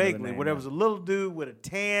know the Vaguely. name, Where there yeah. was a little dude with a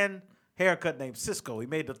tan haircut named Cisco. He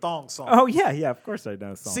made the thong song. Oh yeah. Of course I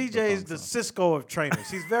know. CJ's the Cisco of trainers.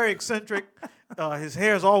 He's very eccentric. His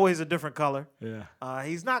hair is always a different color. Yeah.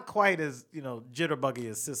 He's not quite as jitterbuggy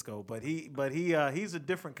as Cisco, but he's a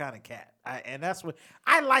different kind of cat. And that's what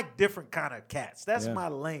I like. Different kind of cats. That's Yeah. my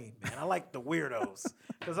lane, man. I like the weirdos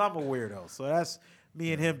because I'm a weirdo. So that's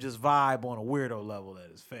me and him just vibe on a weirdo level.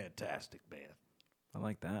 That is fantastic, man. I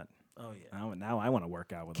like that. Oh yeah. Now I want to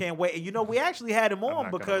work out with him. Can't wait. We actually had him on not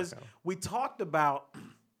gonna because work out. we talked about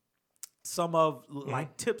some of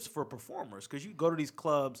like tips for performers, because you go to these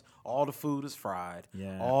clubs, all the food is fried.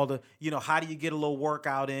 Yeah. All the how do you get a little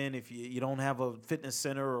workout in if you don't have a fitness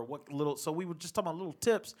center or what little. So we were just talking about little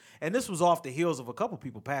tips, and this was off the heels of a couple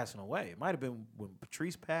people passing away. It might have been when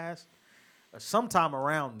Patrice passed, or sometime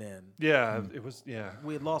around then. Yeah, it was. Yeah.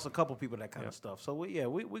 We had lost a couple people, that kind of stuff. So we're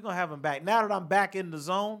going to have him back. Now that I'm back in the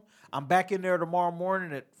zone, I'm back in there tomorrow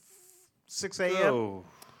morning at 6 a.m. Oh,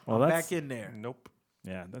 Well, I'm that's back in there. nope.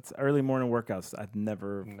 Yeah, that's early morning workouts. I've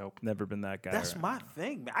never Nope. been that guy. That's my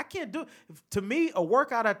thing, man. I can't do it. To me, a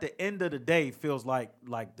workout at the end of the day feels like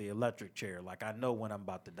the electric chair. Like I know when I'm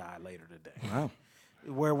about to die later today. Wow.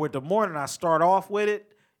 Where with the morning, I start off with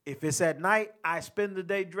it. If it's at night, I spend the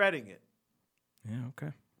day dreading it. Yeah,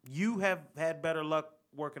 okay. You have had better luck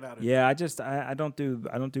working out? Yeah, I don't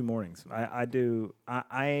do mornings.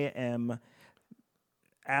 I am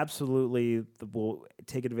absolutely will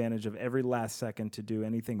take advantage of every last second to do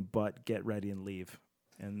anything but get ready and leave.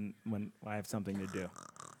 And when I have something to do,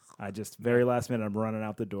 I just very last minute I'm running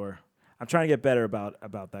out the door. I'm trying to get better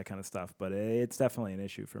about that kind of stuff, but it's definitely an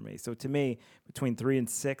issue for me. So to me, between 3 and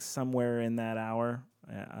 6, somewhere in that hour,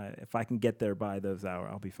 if I can get there by those hours,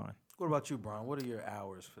 I'll be fine. What about you, Brian? What are your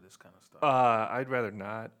hours for this kind of stuff? I'd rather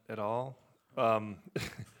not at all. The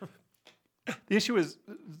issue is,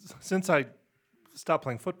 since I stopped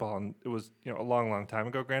playing football, and it was a long time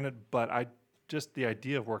ago, granted, but the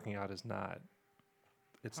idea of working out is not.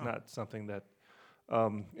 It's not something that.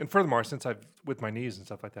 And furthermore, since with my knees and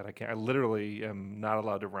stuff like that, I literally am not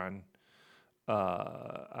allowed to run.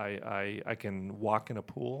 I can walk in a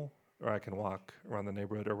pool, or I can walk around the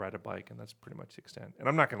neighborhood or ride a bike, and that's pretty much the extent. And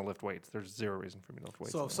I'm not going to lift weights. There's zero reason for me to lift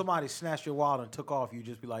weights. So if somebody snatched your wallet and took off, you'd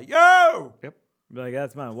just be like, yo! Yep. Be like,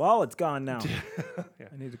 that's my wallet's gone now. Yeah.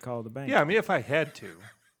 I need to call the bank. Yeah, I mean, if I had to,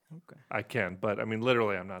 Okay. I can. But, I mean,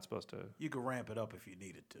 literally, I'm not supposed to. You could ramp it up if you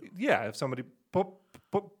needed to. Yeah, if somebody...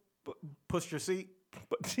 Push your seat.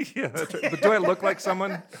 But, yeah, that's right. But do I look like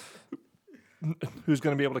someone who's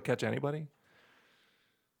going to be able to catch anybody?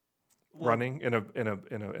 Running in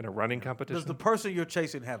a running competition? Does the person you're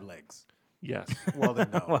chasing have legs? Yes. Well, then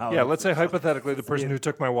no. Wow. Yeah, let's say hypothetically the person who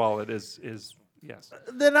took my wallet is yes.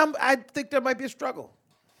 Then I think there might be a struggle.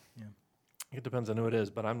 It depends on who it is,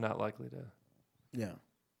 but I'm not likely Yeah.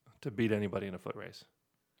 to beat anybody in a foot race.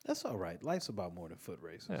 That's all right. Life's about more than foot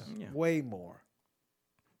races. Yeah. Way more.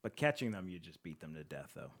 But catching them, you just beat them to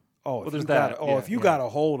death, though. Oh, there's that. If you got a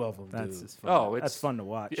hold of them, That's dude. just fun. Oh, that's it's- fun to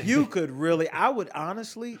watch. You could really, I would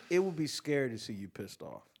honestly, it would be scary to see you pissed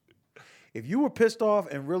off. If you were pissed off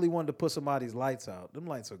and really wanted to put somebody's lights out, them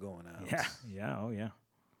lights are going out. Yeah, yeah, oh yeah.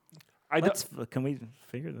 I don't, Can we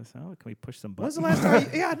figure this out? Can we push some When's buttons? the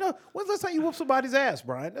last time? I know. When's the last time you whooped somebody's ass,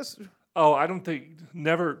 Brian? I don't think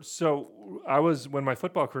never. So when my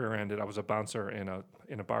football career ended, I was a bouncer in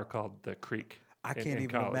a bar called the Creek. I can't in even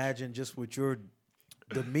college. imagine just with your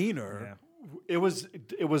demeanor. It was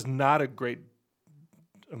not a great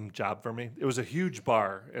job for me. It was a huge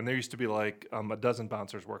bar, and there used to be like a dozen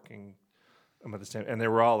bouncers working at the same, and they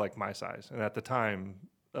were all like my size. And at the time,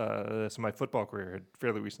 so my football career had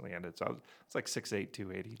fairly recently ended. So it's like 6'8",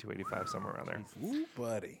 280, 285, somewhere around there. Ooh,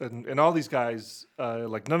 buddy. And all these guys,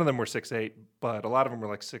 like none of them were 6'8", but a lot of them were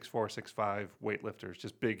like 6'4", 6'5", weightlifters,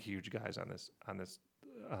 just big, huge guys on this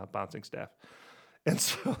bouncing staff. And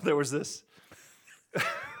so there was this.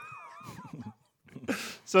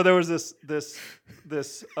 So there was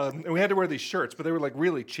this, and we had to wear these shirts, but they were like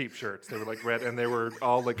really cheap shirts. They were like red, and they were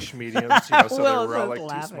all like schmediums, so they were all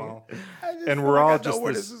like too small. And we're all just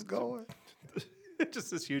where this, this is going.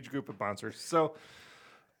 just this huge group of bouncers. So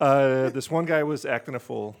this one guy was acting a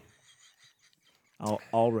fool,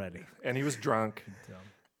 Already. and he was drunk.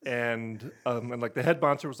 And like the head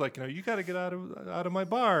bouncer was like, you got to get out of my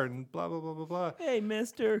bar and blah blah blah blah blah. Hey,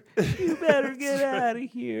 mister, you better get out of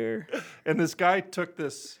here. And this guy took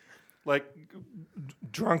this like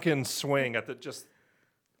drunken swing at just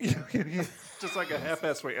like a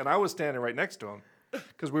half-ass swing, and I was standing right next to him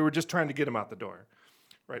because we were just trying to get him out the door,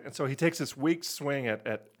 right? And so he takes this weak swing at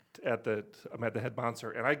the head bouncer,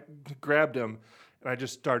 and I grabbed him and I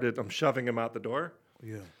just started shoving him out the door.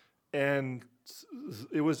 Yeah. And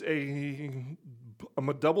it was a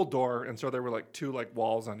double door, and so there were like two like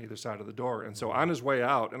walls on either side of the door. And so on his way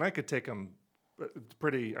out, and I could take him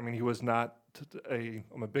pretty. I mean, he was not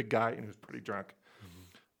I'm a big guy, and he was pretty drunk.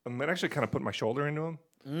 And I actually kind of put my shoulder into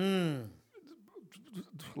him,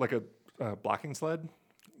 like a blocking sled.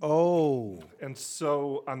 Oh. And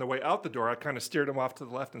so on the way out the door, I kind of steered him off to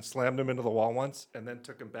the left and slammed him into the wall once, and then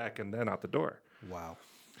took him back and then out the door. Wow.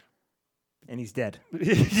 And he's dead.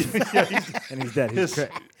 Yeah, And he's dead.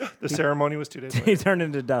 the ceremony was 2 days later. He turned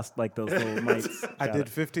into dust like those little mites. I did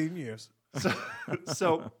 15 years.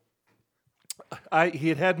 So he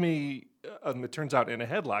had me, it turns out, in a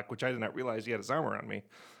headlock, which I did not realize he had his arm around me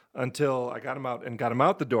until I got him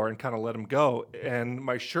out the door and kind of let him go. And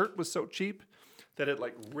my shirt was so cheap that it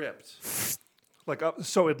like ripped.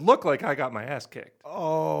 So it looked like I got my ass kicked.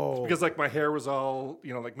 Oh. Because like my hair was all,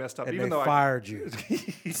 like messed up. And even they though fired you.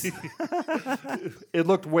 it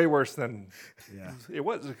looked way worse than it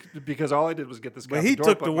was, because all I did was get this guy. But he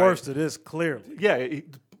took the worst of this, clearly. Yeah,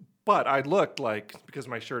 but I looked like, because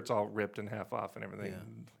my shirt's all ripped and half off and everything.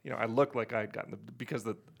 I looked like I had gotten because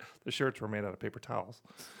the shirts were made out of paper towels.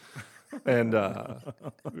 And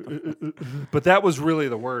but that was really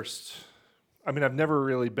the worst. I mean, I've never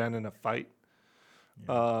really been in a fight.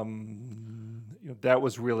 That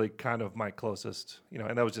was really kind of my closest,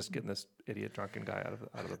 and that was just getting this idiot drunken guy out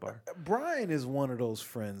of the bar. Brian is one of those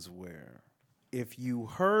friends where if you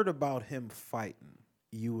heard about him fighting,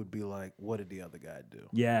 you would be like, what did the other guy do?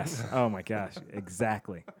 Yes. Oh, my gosh.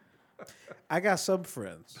 Exactly. I got some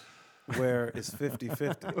friends where it's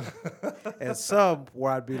 50-50. And some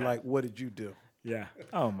where I'd be like, what did you do? Yeah.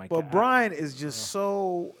 Oh, my God. But Brian is just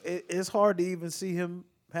so, it's hard to even see him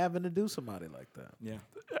having to do somebody like that. Yeah.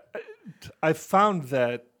 I found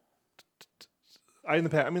that in the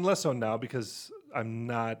past, I mean, less so now because I'm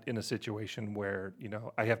not in a situation where,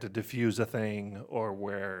 I have to diffuse a thing or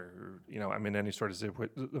where, I'm in any sort of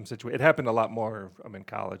situation. It happened a lot more. I'm in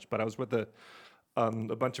college, but I was with a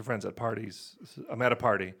bunch of friends at parties. I'm at a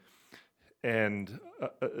party, and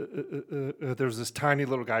there was this tiny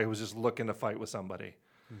little guy who was just looking to fight with somebody.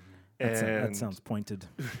 Mm-hmm. And that sounds pointed.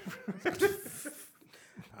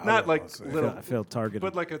 Not like little, I feel targeted.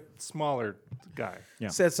 but like a smaller guy. Yeah.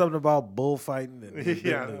 Said something about bullfighting in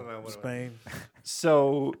Yeah, I don't know, whatever. Spain.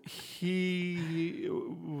 So he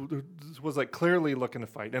was like clearly looking to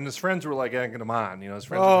fight, and his friends were like egging him on. His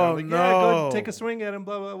friends were like, "Yeah, go take a swing at him,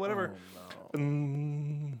 blah blah, whatever."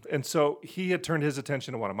 And so he had turned his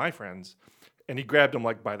attention to one of my friends, and he grabbed him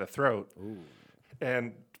like by the throat. Ooh.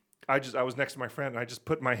 And I was next to my friend, and I just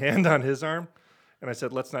put my hand on his arm. And I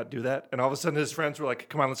said, let's not do that. And all of a sudden, his friends were like,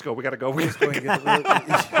 come on, let's go. We got to go. Let's get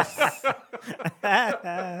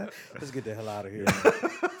the hell out of here.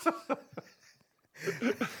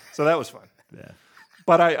 So that was fun. Yeah.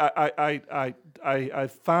 But I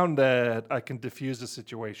found that I can diffuse a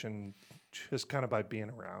situation just kind of by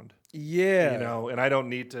being around. Yeah. And I don't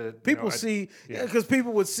need to. People see, because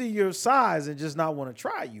people would see your size and just not want to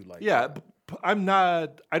try you like that. Yeah. I'm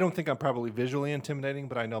not, I don't think I'm probably visually intimidating,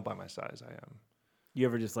 but I know by my size I am. You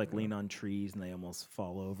ever just like lean on trees and they almost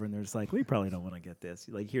fall over and they're just like, we probably don't want to get this.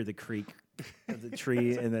 You like hear the creak of the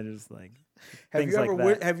tree and then it's like things like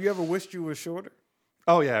that. Have you ever wished you were shorter?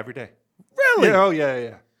 Oh yeah, every day. Really? Yeah, oh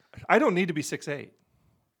yeah. I don't need to be 6'8".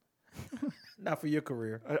 Not for your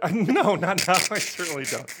career. No, not now. I certainly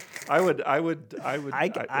don't. I would.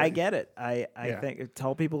 I get it. I think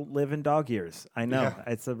tall people live in dog years. I know. Yeah.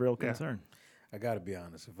 It's a real concern. I got to be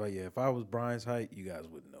honest. If I was Brian's height, you guys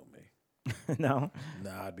wouldn't know me. No?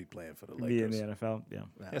 Nah, I'd be playing for the Lakers. Be in the NFL? Yeah.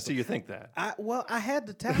 Yeah, so you think that? I had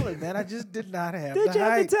the talent, man. I just did not have Did the you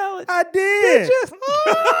height. have the talent? I did. Did you? Come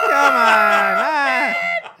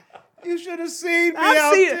on. You should have seen me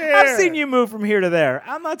out there. I've seen you move from here to there.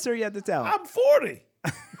 I'm not sure you had the talent. I'm 40.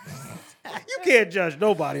 You can't judge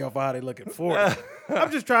nobody off how they look at 40.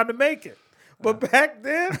 I'm just trying to make it. But back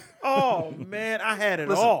then, oh, man, I had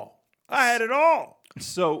it all. I had it all.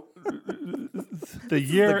 So the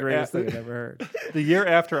year the greatest thing I've ever heard. The year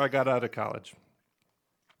after I got out of college,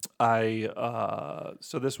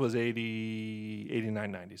 so this was 80,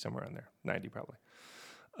 89, 90, somewhere in there, 90 probably.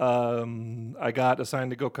 I got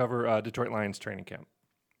assigned to go cover Detroit Lions training camp.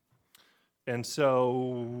 And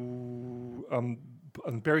so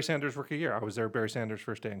Barry Sanders' rookie year, I was there Barry Sanders'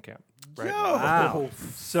 first day in camp. Right? Yo. Wow.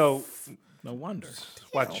 So No wonder.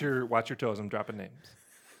 watch your toes. I'm dropping names.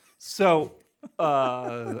 So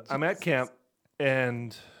I'm at camp,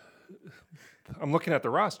 and I'm looking at the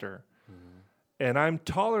roster, and I'm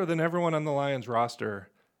taller than everyone on the Lions roster,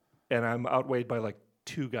 and I'm outweighed by like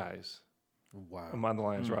two guys. Wow. I'm on the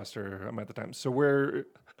Lions roster at the time. So we're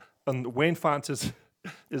Wayne Fonts is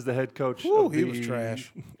the head coach of he the was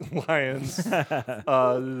trash. Lions.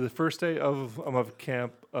 The first day of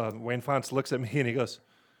camp, Wayne Fonts looks at me and he goes,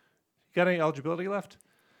 "You got any eligibility left?"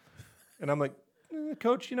 And I'm like,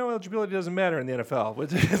 "Coach, eligibility doesn't matter in the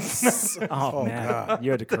NFL." Oh man, God.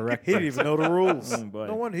 you had to correct. He didn't even know the rules. Oh, boy.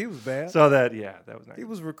 No wonder he was bad. So that was nice. He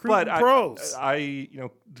was recruiting But pros. I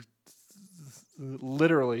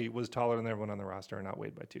literally was taller than everyone on the roster and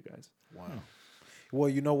outweighed by two guys. Wow. Well,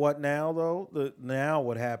 you know what now, though? Now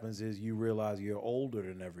what happens is you realize you're older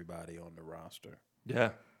than everybody on the roster.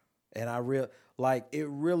 Yeah. And it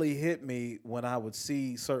really hit me when I would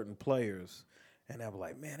see certain players, and I was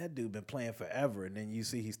like, man, that dude been playing forever. And then you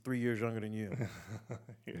see he's 3 years younger than you.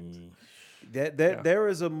 There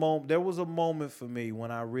was a moment for me when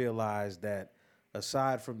I realized that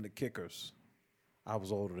aside from the kickers, I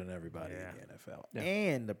was older than everybody in the NFL. Yeah.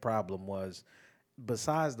 And the problem was,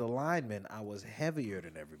 besides the linemen, I was heavier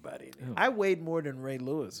than everybody. I weighed more than Ray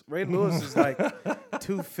Lewis. Ray Lewis is like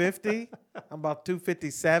 250. I'm about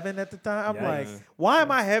 257 at the time. I'm like, why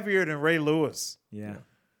am I heavier than Ray Lewis? Yeah.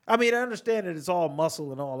 I mean, I understand that it's all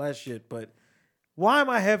muscle and all that shit, but why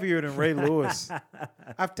am I heavier than Ray Lewis?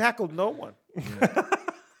 I've tackled no one.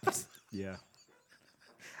 Yeah.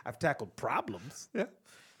 I've tackled problems. Yeah.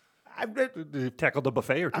 You tackled a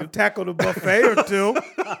buffet or two. I've tackled a buffet or two.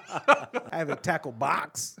 I haven't tackled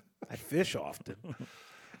box. I fish often.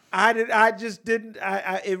 I just didn't.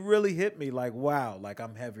 It really hit me like, wow, like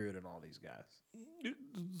I'm heavier than all these guys.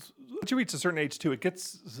 Once you reach a certain age too, it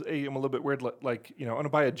gets a little bit weird. Like I want to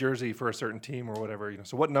buy a jersey for a certain team or whatever.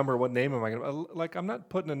 So what number, what name am I going to like? I'm not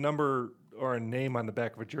putting a number or a name on the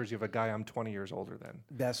back of a jersey of a guy I'm 20 years older than.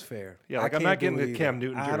 That's fair. Yeah, like I'm not getting the Cam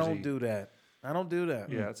Newton jersey. I don't do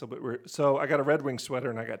that. Yeah, it's a bit weird. So I got a Red Wings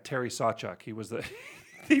sweater and I got Terry Sawchuk. He was the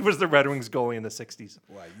he was the Red Wings goalie in the 60s.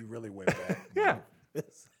 Wow, you really went back. Yeah.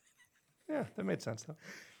 Yeah, that made sense though.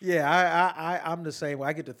 Yeah, I'm the same way.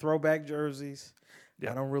 I get the throwback jerseys.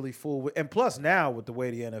 Yeah. I don't really fool with, and plus now with the way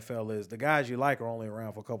the NFL is, the guys you like are only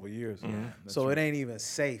around for a couple of years, so it ain't even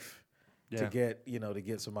safe to get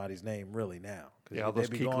somebody's name really now. Yeah, all those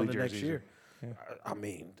they be Kuechly going the next jerseys year. Yeah. I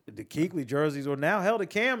mean, the Kuechly jerseys are now held the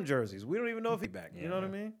Cam jerseys. We don't even know if he's back. Yeah. You know what I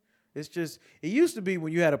mean? It's just it used to be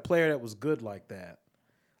when you had a player that was good like that,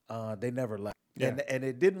 they never left, and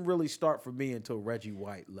it didn't really start for me until Reggie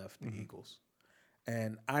White left the Eagles,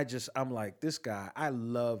 and I'm like, this guy, I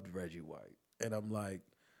loved Reggie White. And I'm like,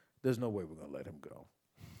 there's no way we're going to let him go.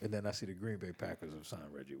 And then I see the Green Bay Packers have signed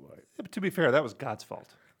Reggie White. Yeah, but to be fair, that was God's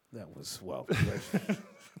fault. That was,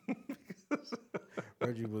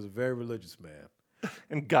 Reggie was a very religious man.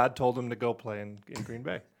 And God told him to go play in Green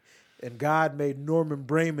Bay. And God made Norman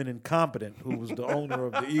Brayman incompetent, who was the owner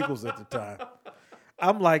of the Eagles at the time.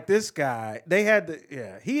 I'm like, this guy,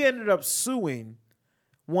 he ended up suing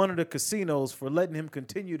one of the casinos for letting him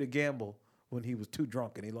continue to gamble when he was too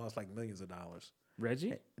drunk, and he lost like millions of dollars.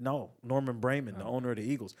 Reggie? No, Norman Brayman, the owner of the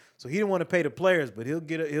Eagles. So he didn't want to pay the players, but he'll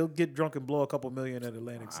get drunk and blow a couple million at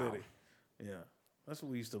Atlantic City. Yeah, that's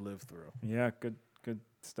what we used to live through. Yeah, good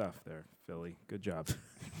stuff there, Philly. Good job.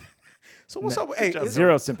 So what's up? Hey,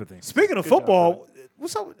 Zero sympathy. Speaking of football,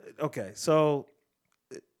 what's up? Okay, so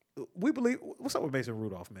what's up with Mason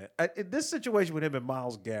Rudolph, man? This situation with him and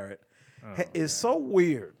Myles Garrett is so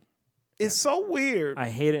weird. It's so weird. I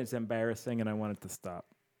hate it. It's embarrassing, and I want it to stop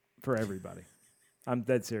for everybody. I'm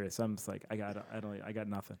dead serious. I'm just like, I got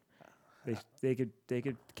nothing. They could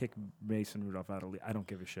kick Mason Rudolph out of the league. I don't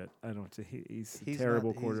give a shit. He's a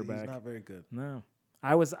terrible quarterback. He's not very good. No,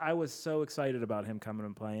 I was so excited about him coming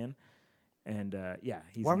and playing, and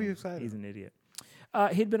Why were you excited? He's an idiot.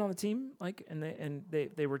 He'd been on the team, and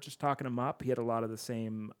they were just talking him up. He had a lot of the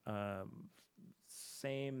same sort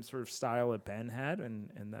of style that Ben had,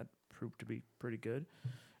 and that proved to be pretty good.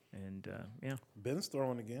 And Ben's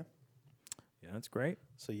throwing again. Yeah, that's great.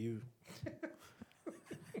 So you,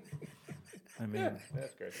 I mean,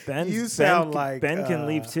 That's great. Ben can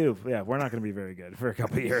leave too. Yeah, we're not going to be very good for a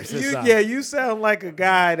couple of years. You sound like a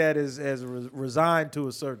guy that has resigned to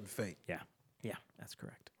a certain fate. Yeah, that's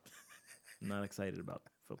correct. I'm not excited about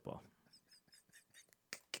football.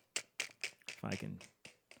 If I can,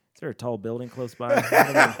 is there a tall building close by?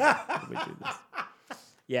 How do we do this?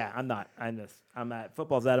 Yeah, I'm not. I'm not.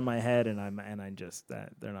 Football's out of my head, and I'm just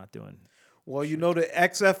that they're not doing. Well, the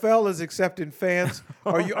XFL is accepting fans.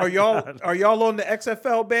 Are y'all on the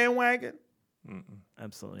XFL bandwagon?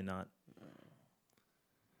 Absolutely not.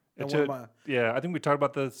 I think we talked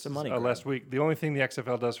about this last week. The only thing the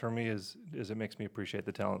XFL does for me is it makes me appreciate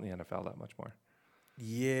the talent in the NFL that much more.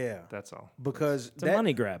 Yeah, that's all. Because it's a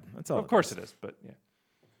money grab. That's all. Of course it is, but yeah.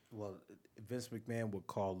 Well, Vince McMahon would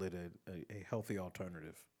call it a healthy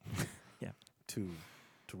alternative.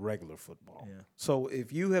 to regular football. Yeah. So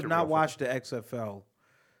if you have not watched the XFL,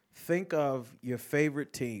 think of your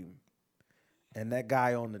favorite team and that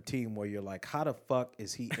guy on the team where you're like, how the fuck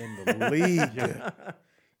is he in the league?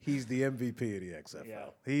 He's the MVP of the XFL. Yeah.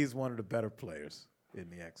 He's one of the better players in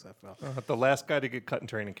the XFL. The last guy to get cut in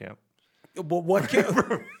training camp. But what he's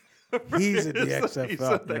in the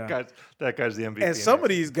XFL. That guy's the MVP. And some of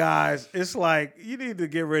these guys, it's like, you need to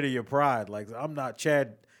get rid of your pride. Like, I'm not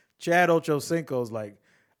Chad Ochocinco's like,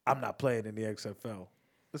 I'm not playing in the XFL.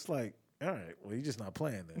 It's like, all right, well, you're just not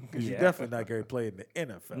playing then. Because you're definitely not going to play in the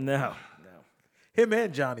NFL. No. Him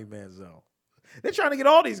and Johnny Manziel. They're trying to get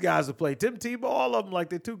all these guys to play. Tim Tebow, all of them, like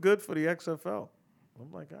they're too good for the XFL.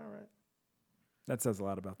 I'm like, all right. That says a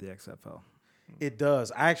lot about the XFL. It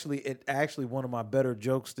does. Actually, one of my better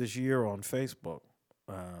jokes this year on Facebook.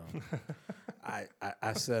 I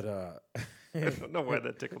said, I don't know why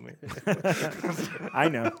that tickled me. I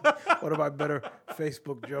know. One of my better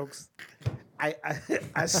Facebook jokes. I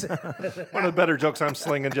said one of the better jokes I'm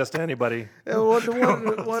slinging just to anybody. One of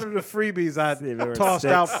the freebies I tossed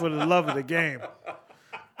out for the love of the game.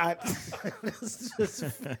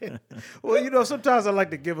 Well, sometimes I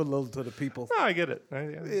like to give a little to the people. No, I get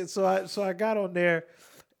it. So I got on there,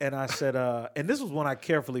 and I said, and this was one I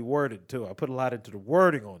carefully worded too. I put a lot into the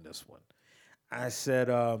wording on this one. I said,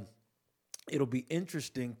 it'll be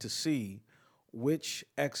interesting to see which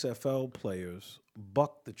XFL players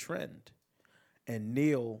buck the trend and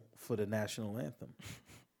kneel for the national anthem.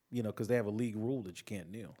 Because they have a league rule that you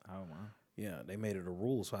can't kneel. Oh, wow. Yeah, they made it a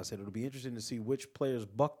rule. So I said it'll be interesting to see which players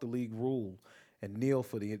buck the league rule and kneel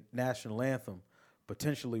for the national anthem,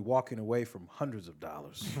 potentially walking away from hundreds of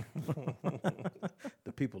dollars.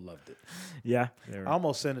 The people loved it. Yeah. I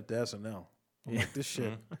almost sent it to SNL. I'm like, this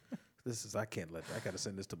shit, I can't let that. I got to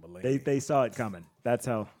send this to Mulaney. They saw it coming. That's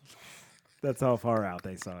how far out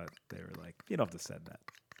they saw it. They were like, you don't have to send that.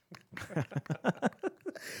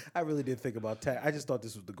 I really did think about tag. I just thought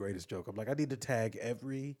this was the greatest joke. I'm like, I need to tag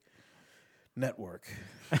every network.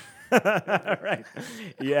 Right.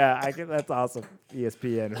 Yeah, that's awesome.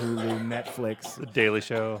 ESPN, Hulu, Netflix. The Daily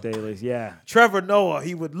Show. Dailies, yeah. Trevor Noah,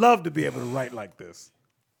 he would love to be able to write like this.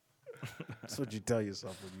 That's what you tell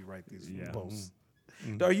yourself when you write these posts.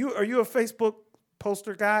 Mm-hmm. Are you a Facebook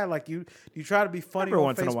poster guy? Like do you try to be funny Every on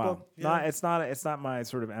once Facebook? in a while. Yeah. It's not my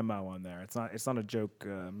sort of MO on there. It's not a joke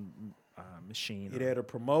machine. You there to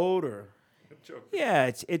promote or? Yeah,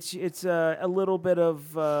 it's a little bit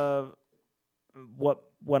of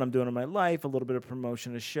what I'm doing in my life, a little bit of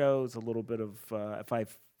promotion of shows, a little bit of if I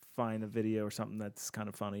find a video or something that's kind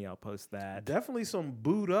of funny, I'll post that. Definitely some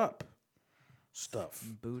boot up stuff.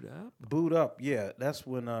 Boot up? Boot up, yeah. That's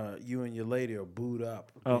when you and your lady are boot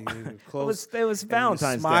up. Oh. You're close, It was Valentine's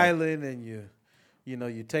Day. Day. Smiling and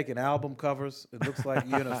you're taking album covers. It looks like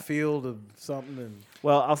you're in a field of something. And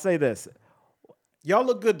Well, I'll say this. y'all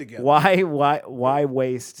look good together. Why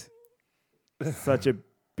waste such a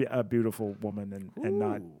beautiful woman and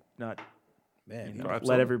not Man,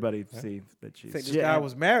 let everybody see that she's. I think this guy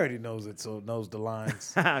was married. He knows it, so knows the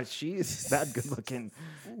lines. She's that good looking.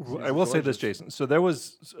 I will say this, Jason. So there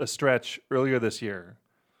was a stretch earlier this year,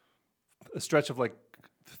 a stretch of like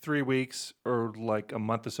 3 weeks or like a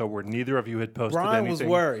month or so where neither of you had posted Brian anything.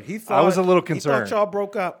 was worried. He thought I was a little He concerned. thought y'all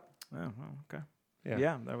broke up. Oh, well, okay.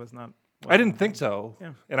 Yeah. That was not. I didn't think so,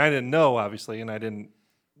 Yeah. and I didn't know, obviously, and I didn't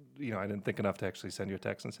think enough to actually send you a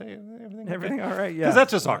text and say Everything all right? Yeah. Because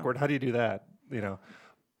that's just awkward. How do you do that?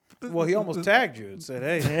 Well, he almost tagged you and said,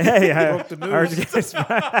 "Hey, Hey, I broke the news." heard you guys-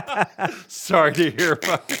 Sorry to hear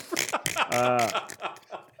about it.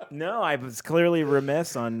 No, I was clearly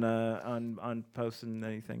remiss on posting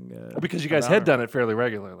anything. Because you guys about had her. done it fairly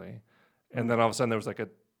regularly, and then all of a sudden there was like a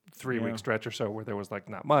 3-week stretch or so where there was like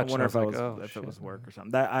not much. I wonder and if it was work or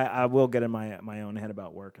something. That I will get in my own head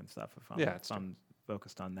about work and stuff if I'm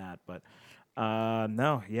focused on that. But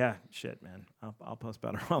no, yeah, shit, man. I'll post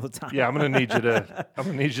about her all the time. Yeah, I'm gonna need you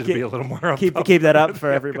to be a little more on top. keep that up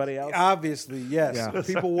for everybody else. Obviously, yes. Yeah.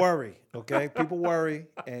 People worry. Okay, people worry,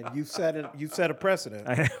 and you've set a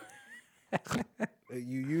precedent.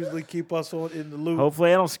 You usually keep us in the loop.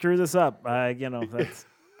 Hopefully, I don't screw this up.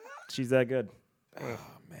 She's that good.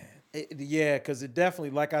 Yeah, because it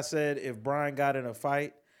definitely, like I said, if Brian got in a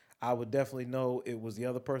fight, I would definitely know it was the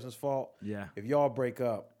other person's fault. Yeah. If y'all break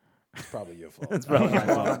up, it's probably your fault. It's probably my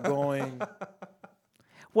fault. I'm going.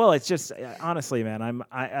 Well, it's just honestly, man.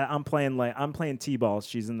 I'm playing t-ball.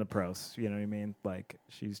 She's in the pros. You know what I mean? Like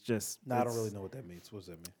she's just. No, I don't really know what that means. What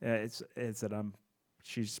does that mean? It's that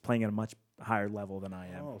she's playing at a much higher level than I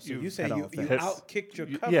am. Oh, so you say you things. outkicked your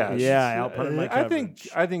coverage. Yeah, I output my coverage.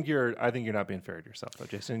 I think you're not being fair to yourself, though,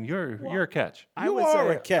 Jason. You're a catch. You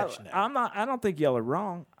are a catch now. I'm not. I don't think y'all are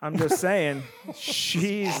wrong. I'm just saying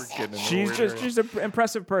she's an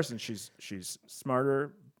impressive person. She's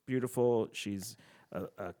smarter, beautiful. She's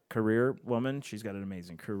a career woman. She's got an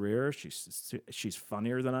amazing career. She's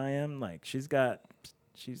funnier than I am. Like she's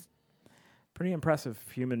pretty impressive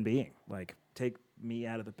human being. Like take me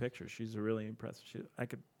out of the picture. She's a really impressive.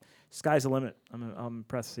 Sky's the limit. I'm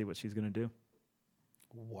impressed to see what she's gonna do.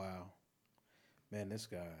 Wow, man, this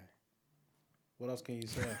guy. What else can you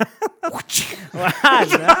say?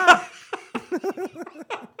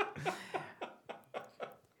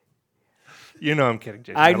 You know I'm kidding,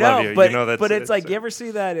 Jason. I know, love you. but You know it's like you ever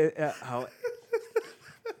see that?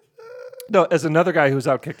 No, as another guy who's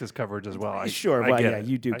outkicked his coverage as well. Sure, I well, get yeah, it.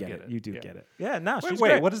 you do I get it. You do get it. Yeah, no, she's Wait,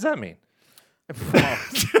 great. what does that mean?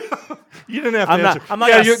 You didn't have to I'm answer. not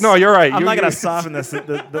gonna no, you're right. I'm not going to soften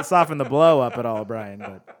soften the blow up at all,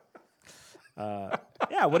 Brian. But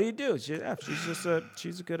yeah, what do you do? She's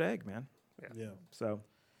a good egg, man. Yeah. So,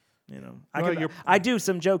 No, I do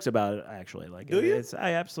some jokes about it actually. Like, Do you?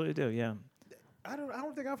 I absolutely do. Yeah. I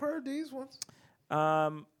don't think I've heard these ones.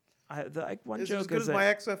 One Is it joke as good is as my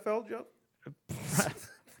XFL joke?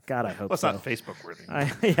 God, I hope Well, it's so. not Facebook worthy.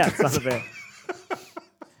 Yeah, it's not a bad.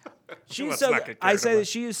 She's Let's so. not get I carried say away. that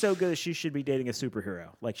she is so good that she should be dating a superhero.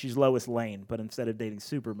 Like she's Lois Lane, but instead of dating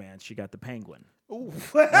Superman, she got the Penguin.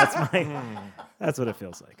 That's what it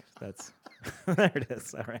feels like. That's there it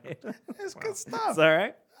is. All right. That's good stuff. It's all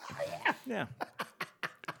right. Yeah.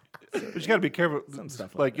 But you got to be careful.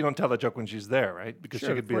 stuff Like you don't tell that joke when she's there, right? Because Sure,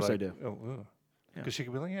 she could of be course I like, do. oh, because she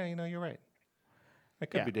could be like, yeah, you're right. I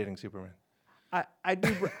could Yeah. be dating Superman. I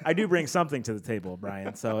do bring something to the table,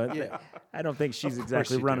 Brian. So I don't think she's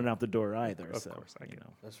exactly you do. running out the door either. Of so course, I get it.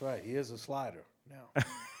 That's right. He is a slider. Now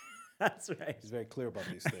That's right. he's very clear about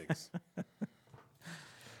these things. All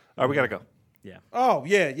right, we got to go. Yeah. Oh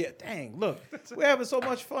yeah. Dang, look, we're having so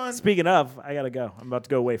much fun. Speaking of, I gotta go. I'm about to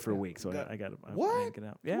go away for a week, so I gotta What? get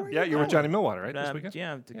out. Yeah. Yeah, you're with Johnny Millwater, right, this weekend?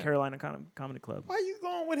 Yeah, to Carolina Comedy Club. Why are you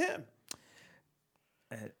going with him?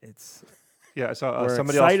 It's Yeah, I saw we're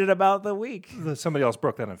somebody excited about the week. Somebody else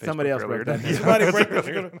broke that on Facebook. Somebody else earlier broke that. today. Somebody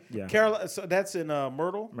break Yeah. Carolina. So that's in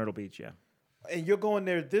Myrtle, Myrtle Beach. Yeah, and you're going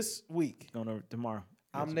there this week. going over tomorrow.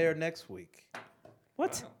 I'm there next week.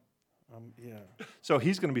 What? Yeah. So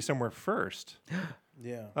he's going to be somewhere first.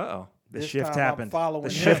 Yeah. Uh-oh. The This shift time I'm happened. following The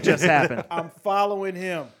him. shift just happened. I'm following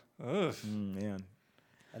him. Ugh. Man,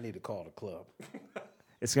 I need to call the club.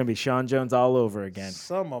 it's gonna be Sean Jones all over again.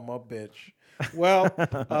 Some of 'em a bitch. Well,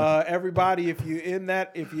 everybody, if you're in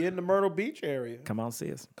the Myrtle Beach area, Come on,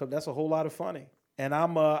 see us. cause that's a whole lot of funny. And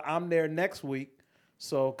I'm there next week,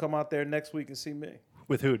 so come out there next week and see me.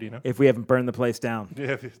 With who, do you know? If we haven't burned the place down,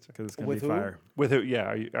 Yeah, because it's gonna With be who? fire. with who? Yeah,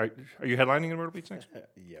 are you headlining in Myrtle Beach next week?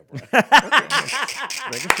 Yeah, bro.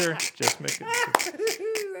 Making sure. Just making sure.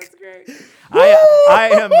 That's great. I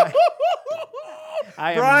am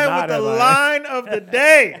Brian not with the headlining. line of the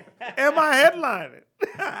day. Am I headlining?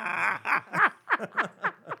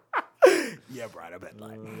 Yeah, Brian, I'm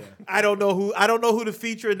headlining. I don't know who to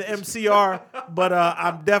feature in the MCR, but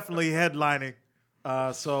I'm definitely headlining.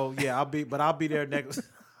 So yeah, I'll be there next.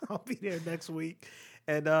 I'll be there next week.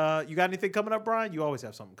 And you got anything coming up, Brian? You always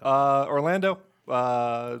have something coming. Orlando.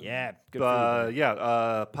 Yeah, good for you.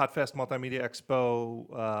 Podfest Multimedia Expo,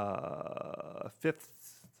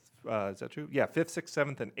 5th, is that true? Yeah, 5th, 6th,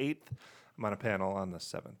 7th, and 8th. I'm on a panel on the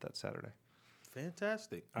 7th, that Saturday.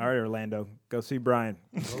 Fantastic. All right, Orlando, go see Brian.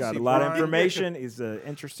 He's got see a lot of Brian. information. He's an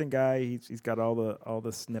interesting guy. He's got all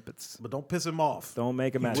the snippets. But don't piss him off. Don't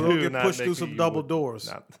make him mad. We'll Do get not pushed make through it, some you double would doors.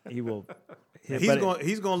 not. He will.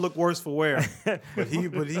 He's gonna look worse for wear, but he's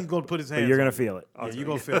gonna put his hands. But you're on gonna it. feel it. Yeah, you're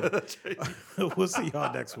gonna feel it. We'll see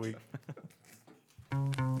y'all next week.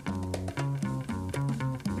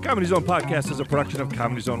 The Comedy Zone podcast is a production of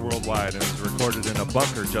Comedy Zone Worldwide and is recorded in a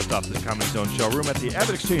bunker just off the Comedy Zone showroom at the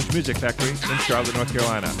Abbott Exchange Music Factory in Charlotte, North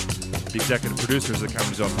Carolina. The executive producers of the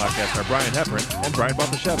Comedy Zone podcast are Brian Heffron and Brian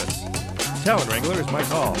Baltashevitz. Talent Wrangler is Mike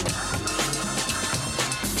Hall.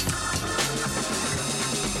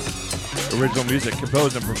 Original music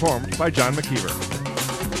composed and performed by John McKeever.